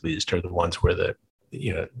headlines, at least, are the ones where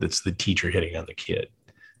that's the teacher hitting on the kid.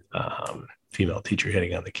 Female teacher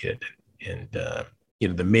hitting on the kid, and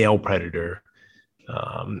the male predator,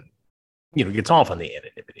 gets off on the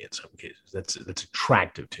anonymity in some cases. That's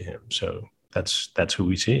attractive to him. So that's who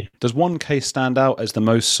we see. Does one case stand out as the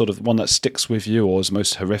most sort of one that sticks with you, or is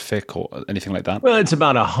most horrific, or anything like that? Well, it's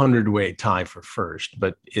about 100-way tie for first,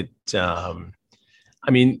 but the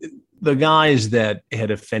guys that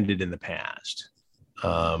had offended in the past,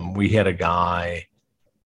 we had a guy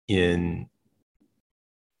in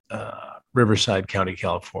Riverside County,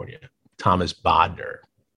 California, Thomas Bodner,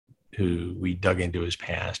 who we dug into his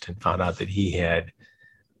past and found out that he had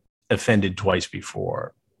offended twice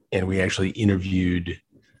before. And we actually interviewed,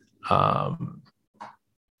 one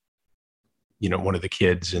of the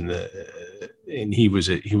kids and he was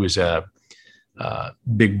a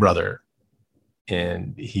big brother,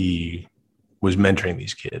 and he was mentoring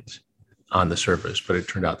these kids on the surface, but it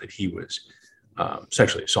turned out that he was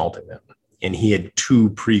sexually assaulting them. And he had 2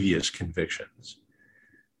 previous convictions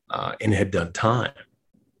and had done time.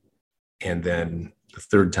 And then the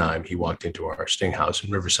third time he walked into our sting house in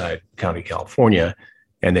Riverside County, California,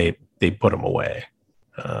 and they put him away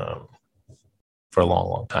for a long,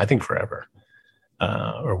 long time. I think forever,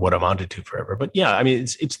 or what amounted to forever. But yeah, I mean,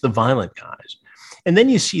 it's the violent guys. And then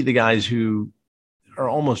you see the guys who are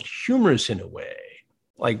almost humorous in a way.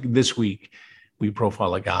 Like this week, we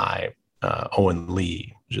profile a guy, Owen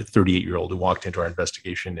Lee, who's a 38-year-old who walked into our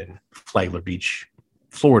investigation in Flagler Beach,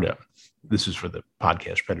 Florida. This is for the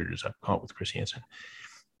podcast Predators I've Caught with Chris Hansen.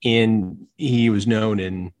 And he was known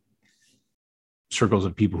in circles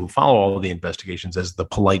of people who follow all of the investigations as the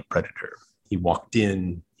polite predator. He walked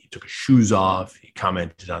in, he took his shoes off, he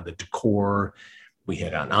commented on the decor. We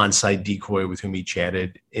had an on-site decoy with whom he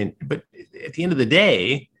chatted. But at the end of the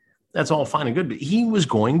day, that's all fine and good, but he was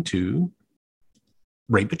going to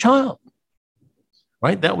rape a child.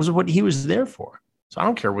 Right? That was what he was there for. So I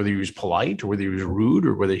don't care whether he was polite or whether he was rude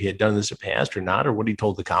or whether he had done this in the past or not, or what he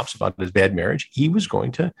told the cops about his bad marriage. He was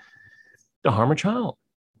going to harm a child.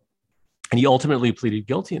 And he ultimately pleaded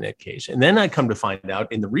guilty in that case. And then I come to find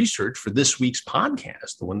out in the research for this week's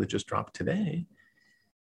podcast, the one that just dropped today,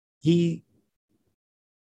 he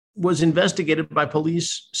was investigated by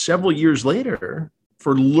police several years later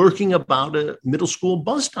for lurking about a middle school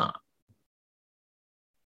bus stop.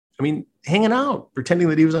 I mean, hanging out, pretending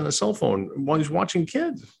that he was on a cell phone while he was watching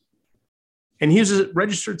kids. And he was a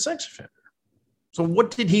registered sex offender. So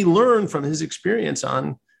what did he learn from his experience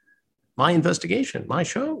on my investigation, my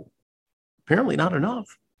show? Apparently not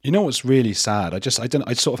enough. You know what's really sad?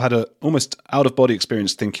 I sort of had a almost out of body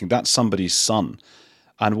experience thinking that's somebody's son.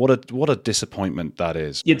 And what a disappointment that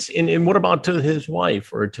is. And what about to his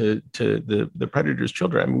wife or to the predator's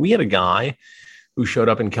children? I mean, we had a guy who showed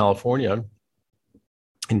up in California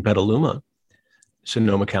in Petaluma,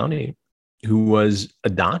 Sonoma County, who was a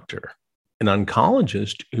doctor, an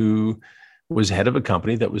oncologist who was head of a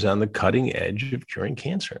company that was on the cutting edge of curing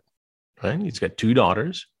cancer. Right? He's got 2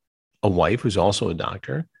 daughters, a wife who's also a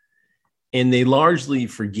doctor, and they largely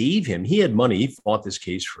forgave him. He had money. He fought this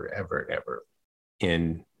case forever and ever.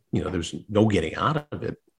 And, there's no getting out of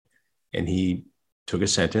it. And he took a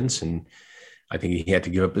sentence, and I think he had to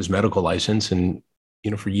give up his medical license. And,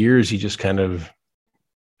 for years, he just kind of,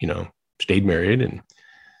 stayed married and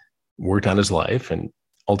worked on his life. And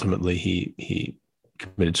ultimately he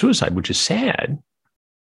committed suicide, which is sad.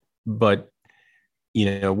 But,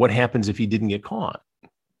 what happens if he didn't get caught?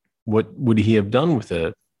 what would he have done with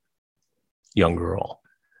a young girl?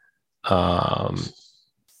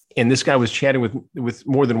 And this guy was chatting with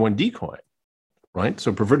more than one decoy, right?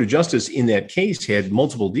 So perverted justice in that case had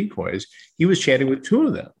multiple decoys. He was chatting with two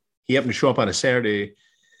of them. He happened to show up on a Saturday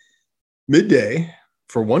midday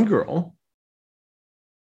for one girl.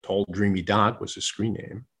 Tall, Dreamy Doc was his screen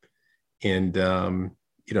name. And,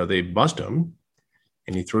 they bust him.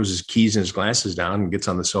 And he throws his keys and his glasses down and gets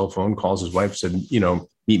on the cell phone, calls his wife, said,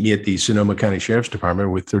 meet me at the Sonoma County Sheriff's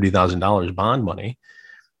Department with $30,000 bond money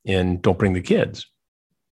and don't bring the kids.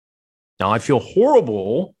 Now, I feel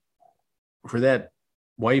horrible for that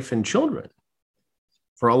wife and children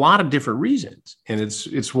for a lot of different reasons. And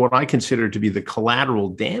it's what I consider to be the collateral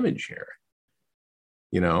damage here,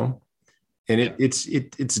 and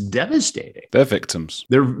it's devastating. They're victims.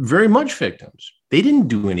 They're very much victims. They didn't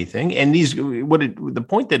do anything. And the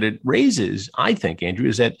point that it raises, I think, Andrew,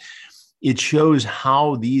 is that it shows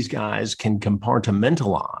how these guys can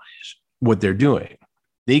compartmentalize what they're doing.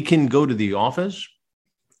 They can go to the office.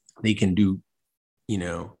 They can do,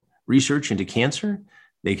 research into cancer.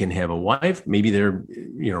 They can have a wife. Maybe their,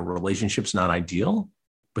 relationship's not ideal,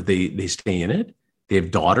 but they stay in it. They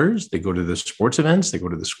have daughters. They go to the sports events. They go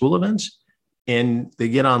to the school events, and they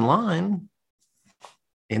get online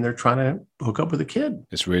and they're trying to hook up with a kid.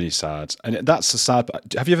 It's really sad. And that's a sad...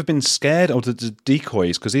 Have you ever been scared of the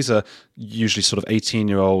decoys? Because these are usually sort of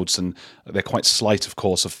 18-year-olds, and they're quite slight, of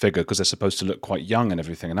course, of figure, because they're supposed to look quite young and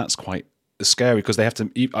everything. And that's quite scary, because they have to...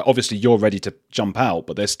 Obviously, you're ready to jump out,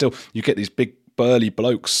 but they're still... You get these big, burly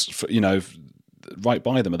blokes, right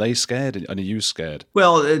by them. Are they scared? And are you scared?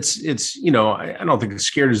 Well, it's I don't think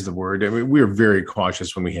scared is the word. I mean, we're very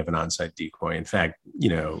cautious when we have an on-site decoy. In fact,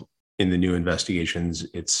 in the new investigations,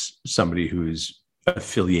 it's somebody who's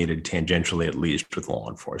affiliated tangentially, at least, with law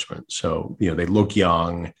enforcement. So, they look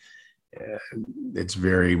young. It's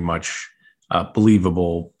very much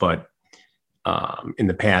believable. But in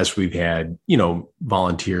the past, we've had,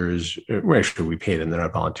 volunteers. Well, actually, we pay them. They're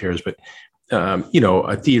not volunteers, but,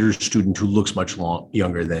 a theater student who looks much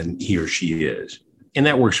younger than he or she is. And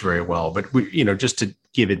that works very well. But, just to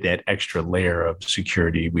give it that extra layer of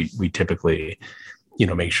security, we typically...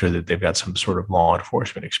 make sure that they've got some sort of law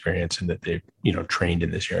enforcement experience and that they've, trained in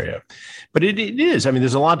this area. But it is,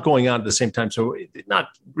 there's a lot going on at the same time. So not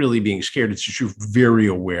really being scared. It's just you're very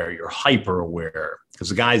aware, you're hyper aware, because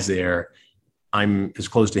the guy's there. I'm as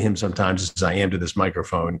close to him sometimes as I am to this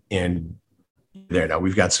microphone. And there now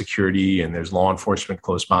we've got security and there's law enforcement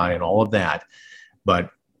close by and all of that. But,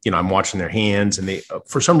 I'm watching their hands, and they,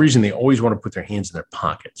 for some reason, they always want to put their hands in their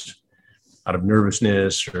pockets, out of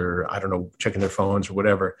nervousness, or I don't know, checking their phones or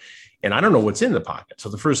whatever. And I don't know what's in the pocket. So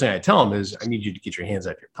the first thing I tell them is, I need you to get your hands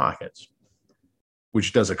out of your pockets,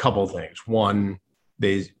 which does a couple of things. One,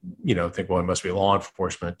 they, think, well, it must be law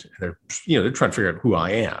enforcement. And they're trying to figure out who I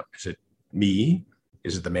am. Is it me?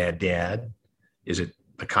 Is it the mad dad? Is it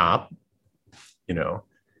the cop?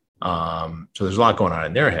 So there's a lot going on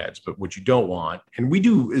in their heads, but what you don't want, and we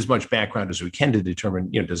do as much background as we can to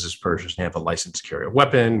determine, does this person have a license to carry a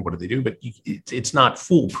weapon? What do they do? But it's not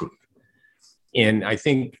foolproof. And I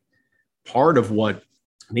think part of what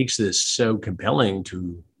makes this so compelling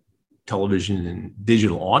to television and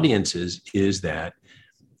digital audiences is that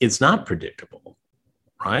it's not predictable,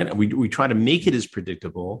 right? And we try to make it as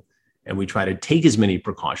predictable, and we try to take as many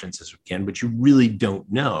precautions as we can, but you really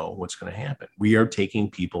don't know what's going to happen. We are taking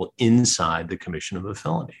people inside the commission of a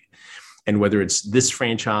felony. And whether it's this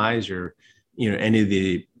franchise or, any of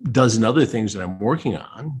the dozen other things that I'm working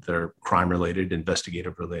on that are crime-related,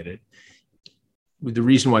 investigative-related, the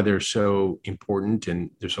reason why they're so important and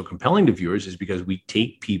they're so compelling to viewers is because we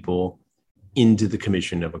take people into the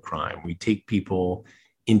commission of a crime. We take people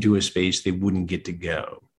into a space they wouldn't get to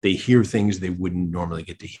go. They hear things they wouldn't normally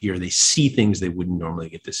get to hear. They see things they wouldn't normally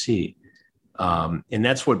get to see. And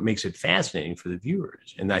that's what makes it fascinating for the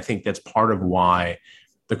viewers. And I think that's part of why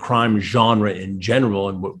the crime genre in general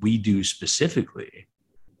and what we do specifically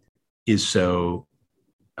is so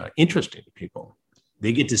interesting to people.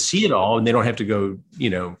 They get to see it all, and they don't have to go,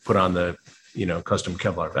 put on the, custom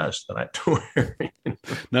Kevlar vest that I have to wear.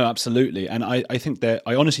 No, absolutely. And I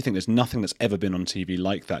honestly think there's nothing that's ever been on TV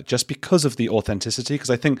like that, just because of the authenticity. Because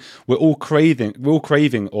I think we're all craving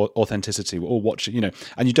authenticity. We're all watching,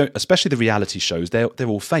 and you don't, especially the reality shows, they're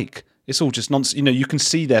all fake. It's all just nonsense. You can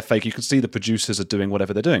see they're fake. You can see the producers are doing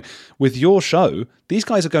whatever they're doing. With your show, these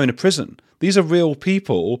guys are going to prison. These are real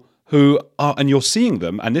people who are, and you're seeing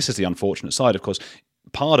them. And this is the unfortunate side, of course.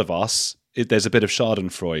 Part of us, there's a bit of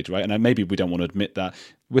Schadenfreude, right? And maybe we don't want to admit that.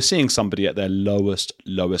 We're seeing somebody at their lowest,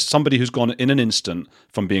 somebody who's gone in an instant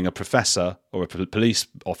from being a professor or a police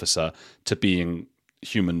officer to being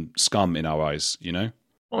human scum in our eyes, you know?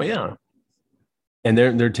 Oh yeah. And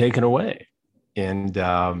they're taken away. And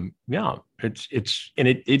yeah,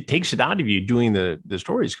 it takes it out of you doing the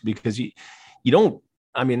stories, because you don't,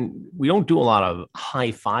 I mean, we don't do a lot of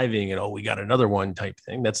high-fiving and, oh, we got another one type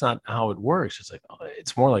thing. That's not how it works. It's like,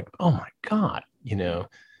 it's more like, oh my God,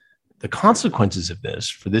 the consequences of this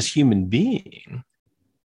for this human being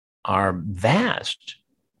are vast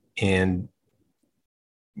and,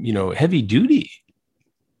 heavy duty.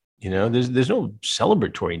 There's no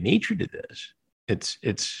celebratory nature to this.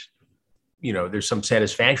 It's there's some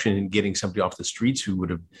satisfaction in getting somebody off the streets who would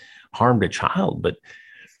have harmed a child. But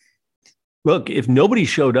look, if nobody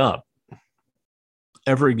showed up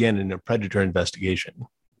ever again in a predator investigation,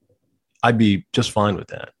 I'd be just fine with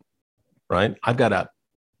that, right? I've got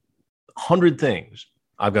 100 things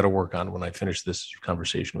I've got to work on when I finish this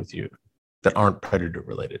conversation with you that aren't predator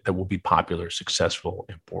related, that will be popular, successful,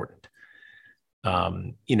 important.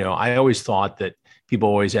 I always thought that people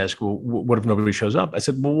always ask, well, what if nobody shows up? I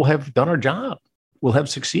said, well, we'll have done our job. We'll have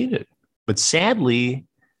succeeded. But sadly,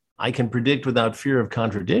 I can predict without fear of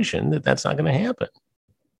contradiction that that's not going to happen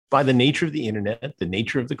by the nature of the internet, the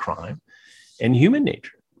nature of the crime, and human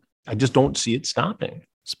nature. I just don't see it stopping.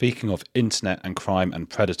 Speaking of internet and crime and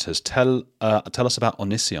predators, tell us about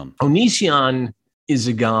Onision. Onision is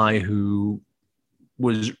a guy who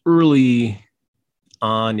was early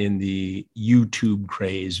on in the YouTube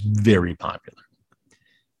craze, very popular.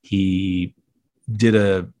 He did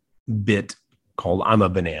a bit called I'm a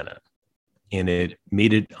Banana, and it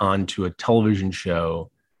made it onto a television show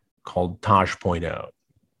called Tosh.0.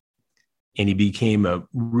 And he became a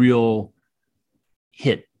real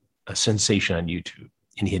hit, a sensation on YouTube.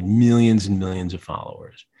 And he had millions and millions of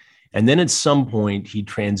followers. And then at some point, he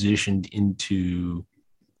transitioned into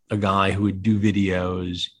a guy who would do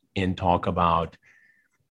videos and talk about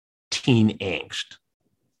teen angst,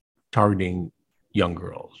 targeting young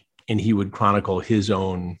girls. And he would chronicle his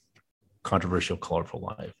own controversial, colorful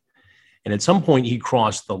life. And at some point, he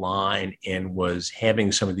crossed the line and was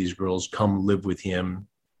having some of these girls come live with him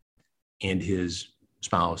and his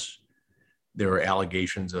spouse. There were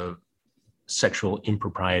allegations of sexual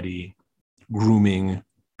impropriety, grooming,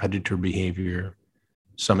 predator behavior,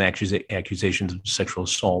 some accusations of sexual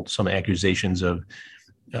assault, some accusations of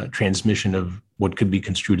transmission of what could be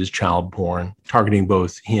construed as child porn, targeting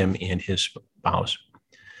both him and his spouse.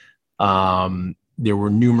 There were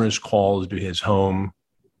numerous calls to his home,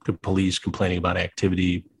 to police complaining about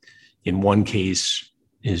activity. In one case,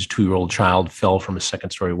 his 2-year-old child fell from a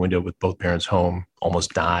second-story window with both parents home,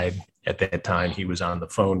 almost died. At that time, he was on the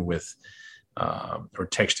phone with, or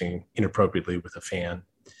texting inappropriately with a fan.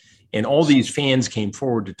 And all these fans came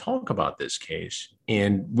forward to talk about this case.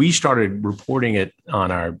 And we started reporting it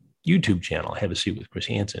on our YouTube channel, Have a Seat with Chris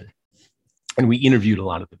Hansen. And we interviewed a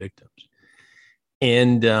lot of the victims.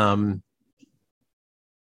 And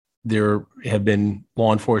there have been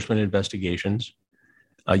law enforcement investigations.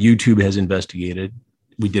 YouTube has investigated.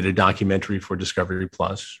 We did a documentary for Discovery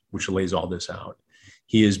Plus, which lays all this out.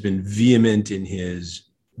 He has been vehement in his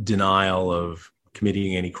denial of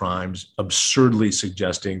committing any crimes, absurdly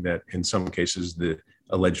suggesting that in some cases the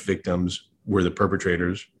alleged victims were the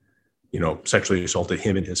perpetrators, sexually assaulted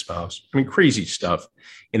him and his spouse. I mean, crazy stuff.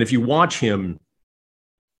 And if you watch him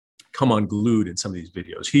come unglued in some of these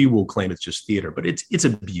videos, he will claim it's just theater, but it's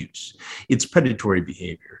abuse. It's predatory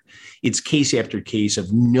behavior. It's case after case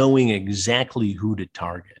of knowing exactly who to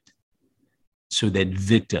target so that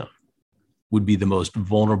victim would be the most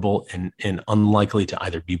vulnerable and unlikely to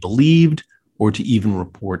either be believed or to even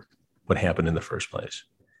report what happened in the first place.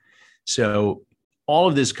 So all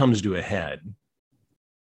of this comes to a head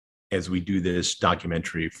as we do this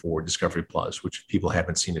documentary for Discovery Plus, which if people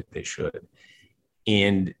haven't seen it, they should.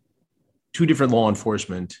 And 2 different law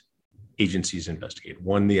enforcement agencies investigate.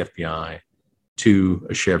 1, the FBI, 2,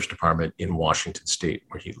 a sheriff's department in Washington State,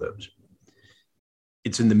 where he lives.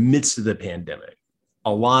 It's in the midst of the pandemic.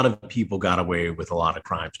 A lot of people got away with a lot of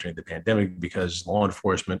crimes during the pandemic because law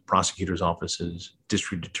enforcement, prosecutors' offices,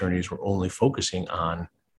 district attorneys were only focusing on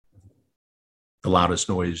the loudest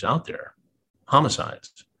noise out there,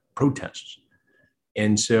 homicides, protests.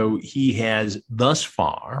 And so he has thus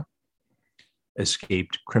far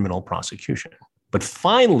escaped criminal prosecution. But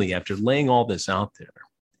finally, after laying all this out there,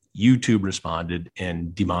 YouTube responded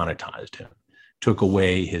and demonetized him, took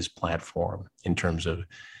away his platform in terms of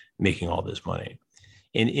making all this money.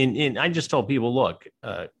 And I just tell people, look,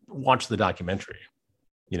 watch the documentary.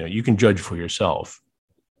 You can judge for yourself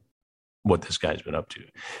what this guy's been up to.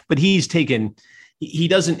 But he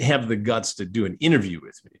doesn't have the guts to do an interview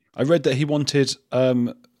with me. I read that he wanted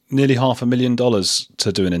nearly $500,000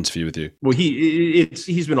 to do an interview with you? Well,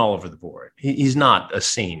 he's been all over the board. He's not a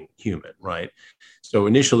sane human, right? So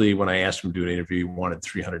initially, when I asked him to do an interview, he wanted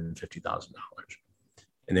 $350,000,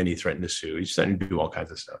 and then he threatened to sue. He's threatening to do all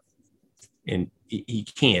kinds of stuff, and he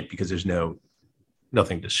can't because there's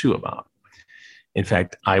nothing to sue about. In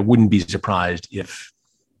fact, I wouldn't be surprised if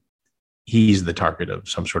he's the target of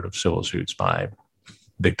some sort of civil suits by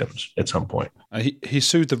victims at some point. He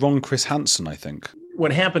sued the wrong Chris Hansen, I think.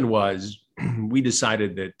 What happened was we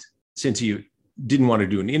decided that since he didn't want to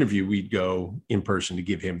do an interview, we'd go in person to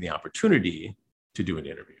give him the opportunity to do an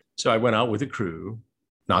interview. So I went out with a crew,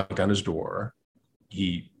 knocked on his door.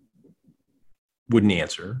 He wouldn't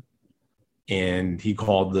answer, and he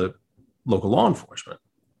called the local law enforcement.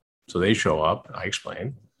 So they show up. I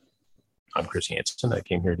explain, I'm Chris Hansen. I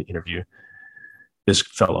came here to interview this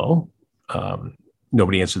fellow.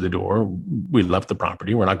 Nobody answered the door. We left the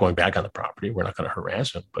property. We're not going back on the property. We're not going to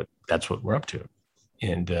harass him, but that's what we're up to.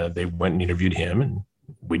 And they went and interviewed him, and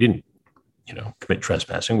we didn't, commit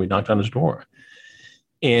trespassing. We knocked on his door.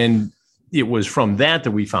 And it was from that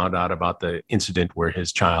we found out about the incident where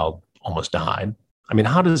his child almost died. I mean,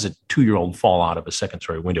 how does a 2-year-old fall out of a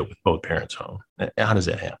second-story window with both parents home? How does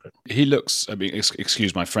that happen? He looks,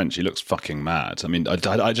 excuse my French, he looks fucking mad. I mean, I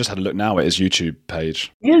just had a look now at his YouTube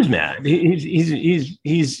page. He is mad. He's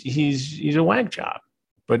a whack job.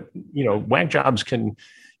 But, whack jobs can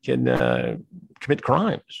commit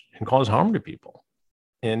crimes and cause harm to people.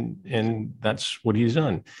 And that's what he's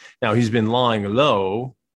done. Now, he's been lying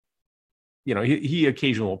low. He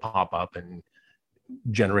occasionally will pop up and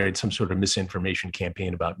generate some sort of misinformation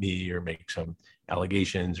campaign about me or make some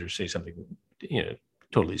allegations or say something,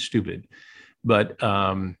 totally stupid. But,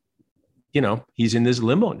 he's in this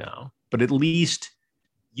limbo now. But at least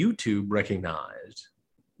YouTube recognized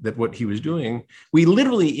that what he was doing, we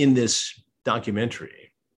literally in this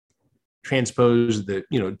documentary transposed the,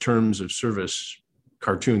 terms of service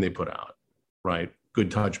cartoon they put out, right? Good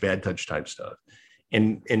touch, bad touch type stuff.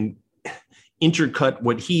 And intercut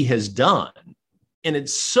what he has done. And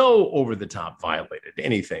it's so over the top violated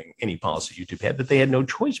any policy YouTube had that they had no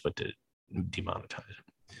choice but to demonetize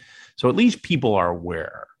it. So at least people are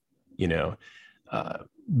aware,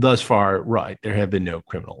 thus far, right, there have been no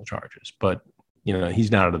criminal charges, but,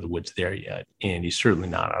 he's not out of the woods there yet. And he's certainly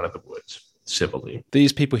not out of the woods civilly.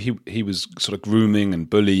 These people he was sort of grooming and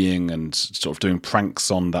bullying and sort of doing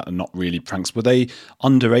pranks on that are not really pranks. Were they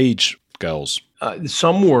underage girls?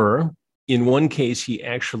 Some were. In one case, he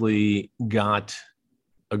actually got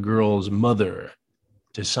a girl's mother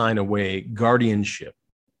to sign away guardianship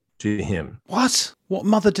to him. What? What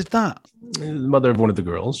mother did that? The mother of one of the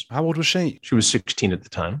girls. How old was she? She was 16 at the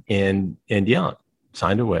time. And yeah,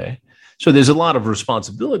 signed away. So there's a lot of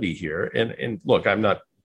responsibility here. And look, I'm not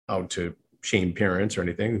out to shame parents or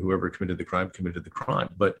anything. Whoever committed the crime.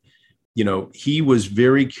 But, he was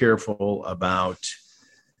very careful about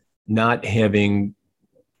not having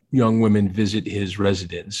young women visit his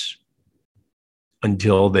residence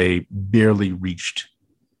until they barely reached,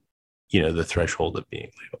 the threshold of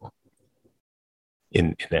being legal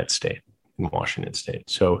in that state, in Washington state.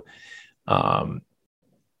 So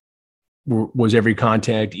was every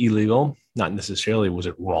contact illegal? Not necessarily. Was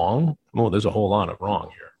it wrong? Well, there's a whole lot of wrong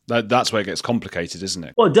here. That's where it gets complicated, isn't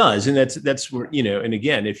it? Well, it does. And that's where, and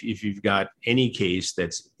again, if you've got any case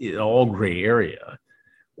that's all gray area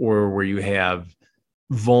or where you have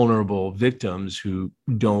vulnerable victims who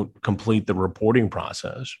don't complete the reporting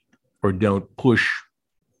process or don't push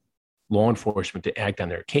law enforcement to act on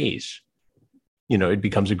their case, it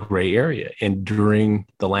becomes a gray area. And during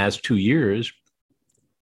the last 2 years,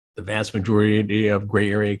 the vast majority of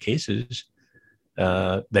gray area cases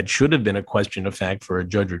that should have been a question of fact for a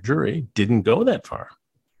judge or jury didn't go that far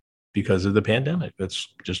because of the pandemic.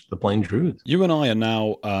 That's just the plain truth. You and I are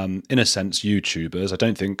now, in a sense, YouTubers.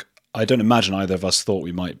 I don't imagine either of us thought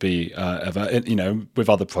we might be ever, with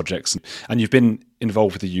other projects. And you've been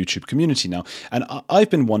involved with the YouTube community now. And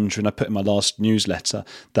I've been wondering, I put in my last newsletter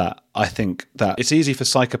that I think that it's easy for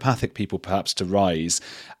psychopathic people perhaps to rise.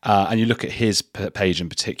 And you look at his page in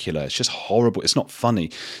particular, it's just horrible. It's not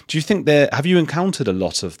funny. Do you think have you encountered a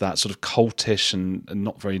lot of that sort of cultish and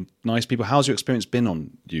not very nice people? How's your experience been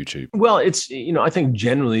on YouTube? Well, it's, I think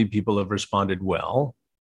generally people have responded well.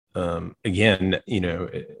 Again,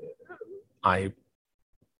 I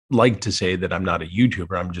like to say that I'm not a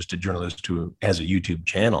YouTuber. I'm just a journalist who has a YouTube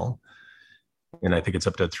channel. And I think it's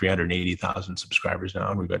up to 380,000 subscribers now.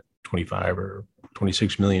 And we've got 25 or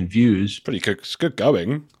 26 million views. Pretty good. It's good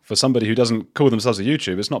going for somebody who doesn't call themselves a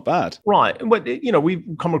YouTuber. It's not bad. Right. But, we've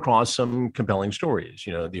come across some compelling stories.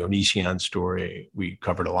 The Onision story. We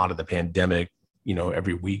covered a lot of the pandemic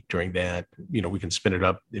every week during that. We can spin it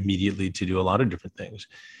up immediately to do a lot of different things.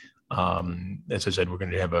 As I said, we're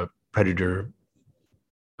going to have a Predator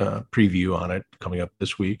preview on it coming up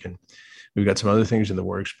this week, and we've got some other things in the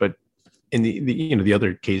works. But in the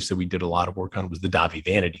other case that we did a lot of work on was the Davi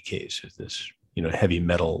Vanity case. Is this heavy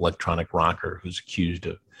metal electronic rocker who's accused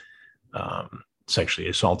of sexually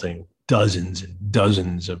assaulting dozens and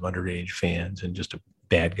dozens of underage fans, and just a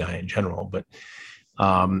bad guy in general. But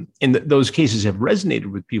those cases have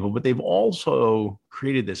resonated with people, but they've also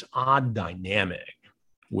created this odd dynamic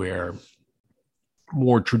where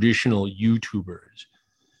more traditional YouTubers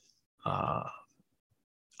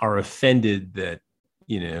are offended that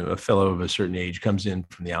a fellow of a certain age comes in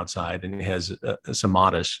from the outside and has some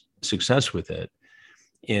modest success with it.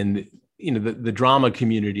 And the drama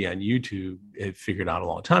community on YouTube had figured out a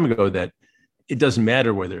long time ago that it doesn't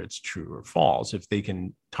matter whether it's true or false. If they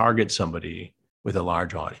can target somebody with a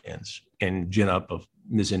large audience and gin up a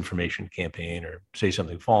misinformation campaign or say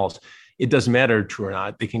something false, it doesn't matter true or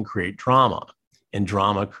not. They can create drama, and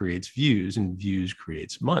drama creates views, and views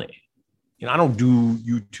creates money. I don't do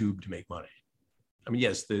YouTube to make money. I mean,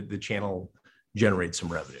 yes, the channel generates some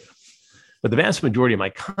revenue, but the vast majority of my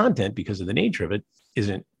content, because of the nature of it,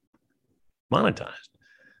 isn't monetized.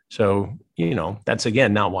 So, that's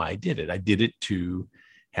again not why I did it. I did it to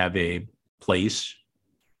have a place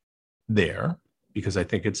there because I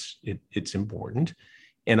think it's important.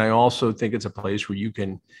 And I also think it's a place where you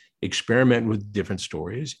can experiment with different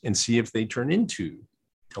stories and see if they turn into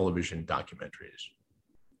television documentaries.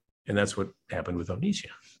 And that's what happened with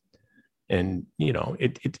Onision. And,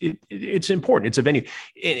 it's important. It's a venue.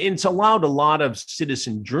 It's allowed a lot of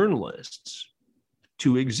citizen journalists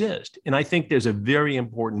to exist. And I think there's a very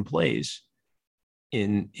important place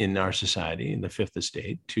in our society, in the Fifth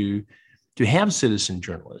Estate, to have citizen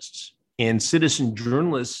journalists. And citizen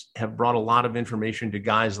journalists have brought a lot of information to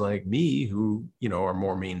guys like me who, are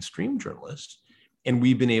more mainstream journalists. And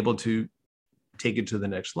we've been able to take it to the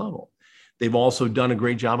next level. They've also done a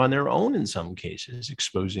great job on their own in some cases,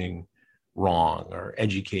 exposing wrong or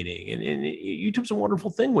educating. And YouTube's a wonderful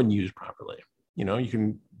thing when used properly. You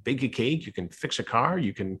can bake a cake, you can fix a car,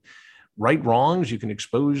 you can right wrongs, you can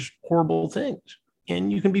expose horrible things,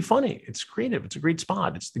 and you can be funny. It's creative. It's a great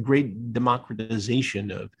spot. It's the great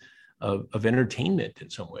democratization of entertainment in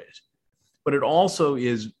some ways. But it also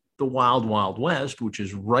is the wild, wild west, which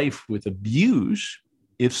is rife with abuse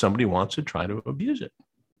if somebody wants to try to abuse it.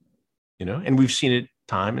 And we've seen it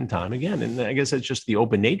time and time again. And I guess that's just the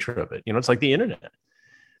open nature of it. It's like the internet,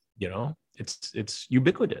 it's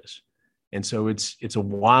ubiquitous. And so it's a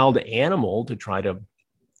wild animal to try to,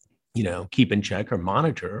 keep in check or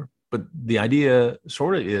monitor. But the idea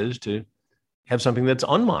sort of is to have something that's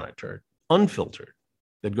unmonitored, unfiltered,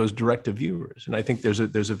 that goes direct to viewers. And I think there's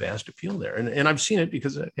a vast appeal there. And I've seen it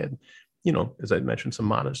because I've had, as I mentioned, some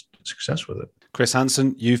modest success with it. Chris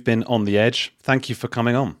Hansen, you've been on the edge. Thank you for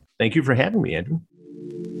coming on. Thank you for having me, Andrew.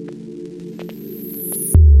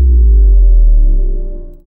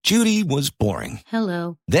 Judy was boring.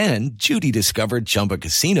 Hello. Then Judy discovered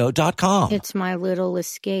ChumbaCasino.com. It's my little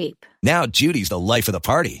escape. Now Judy's the life of the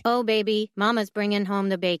party. Oh, baby, mama's bringing home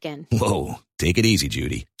the bacon. Whoa, take it easy,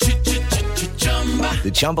 Judy.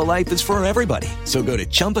 The Chumba life is for everybody. So go to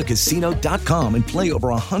ChumbaCasino.com and play over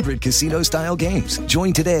 100 casino-style games.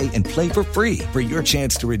 Join today and play for free for your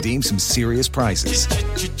chance to redeem some serious prizes.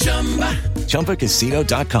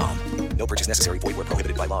 ChumbaCasino.com. No purchase necessary. Void where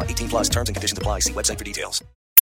prohibited by law. 18+ terms and conditions apply. See website for details.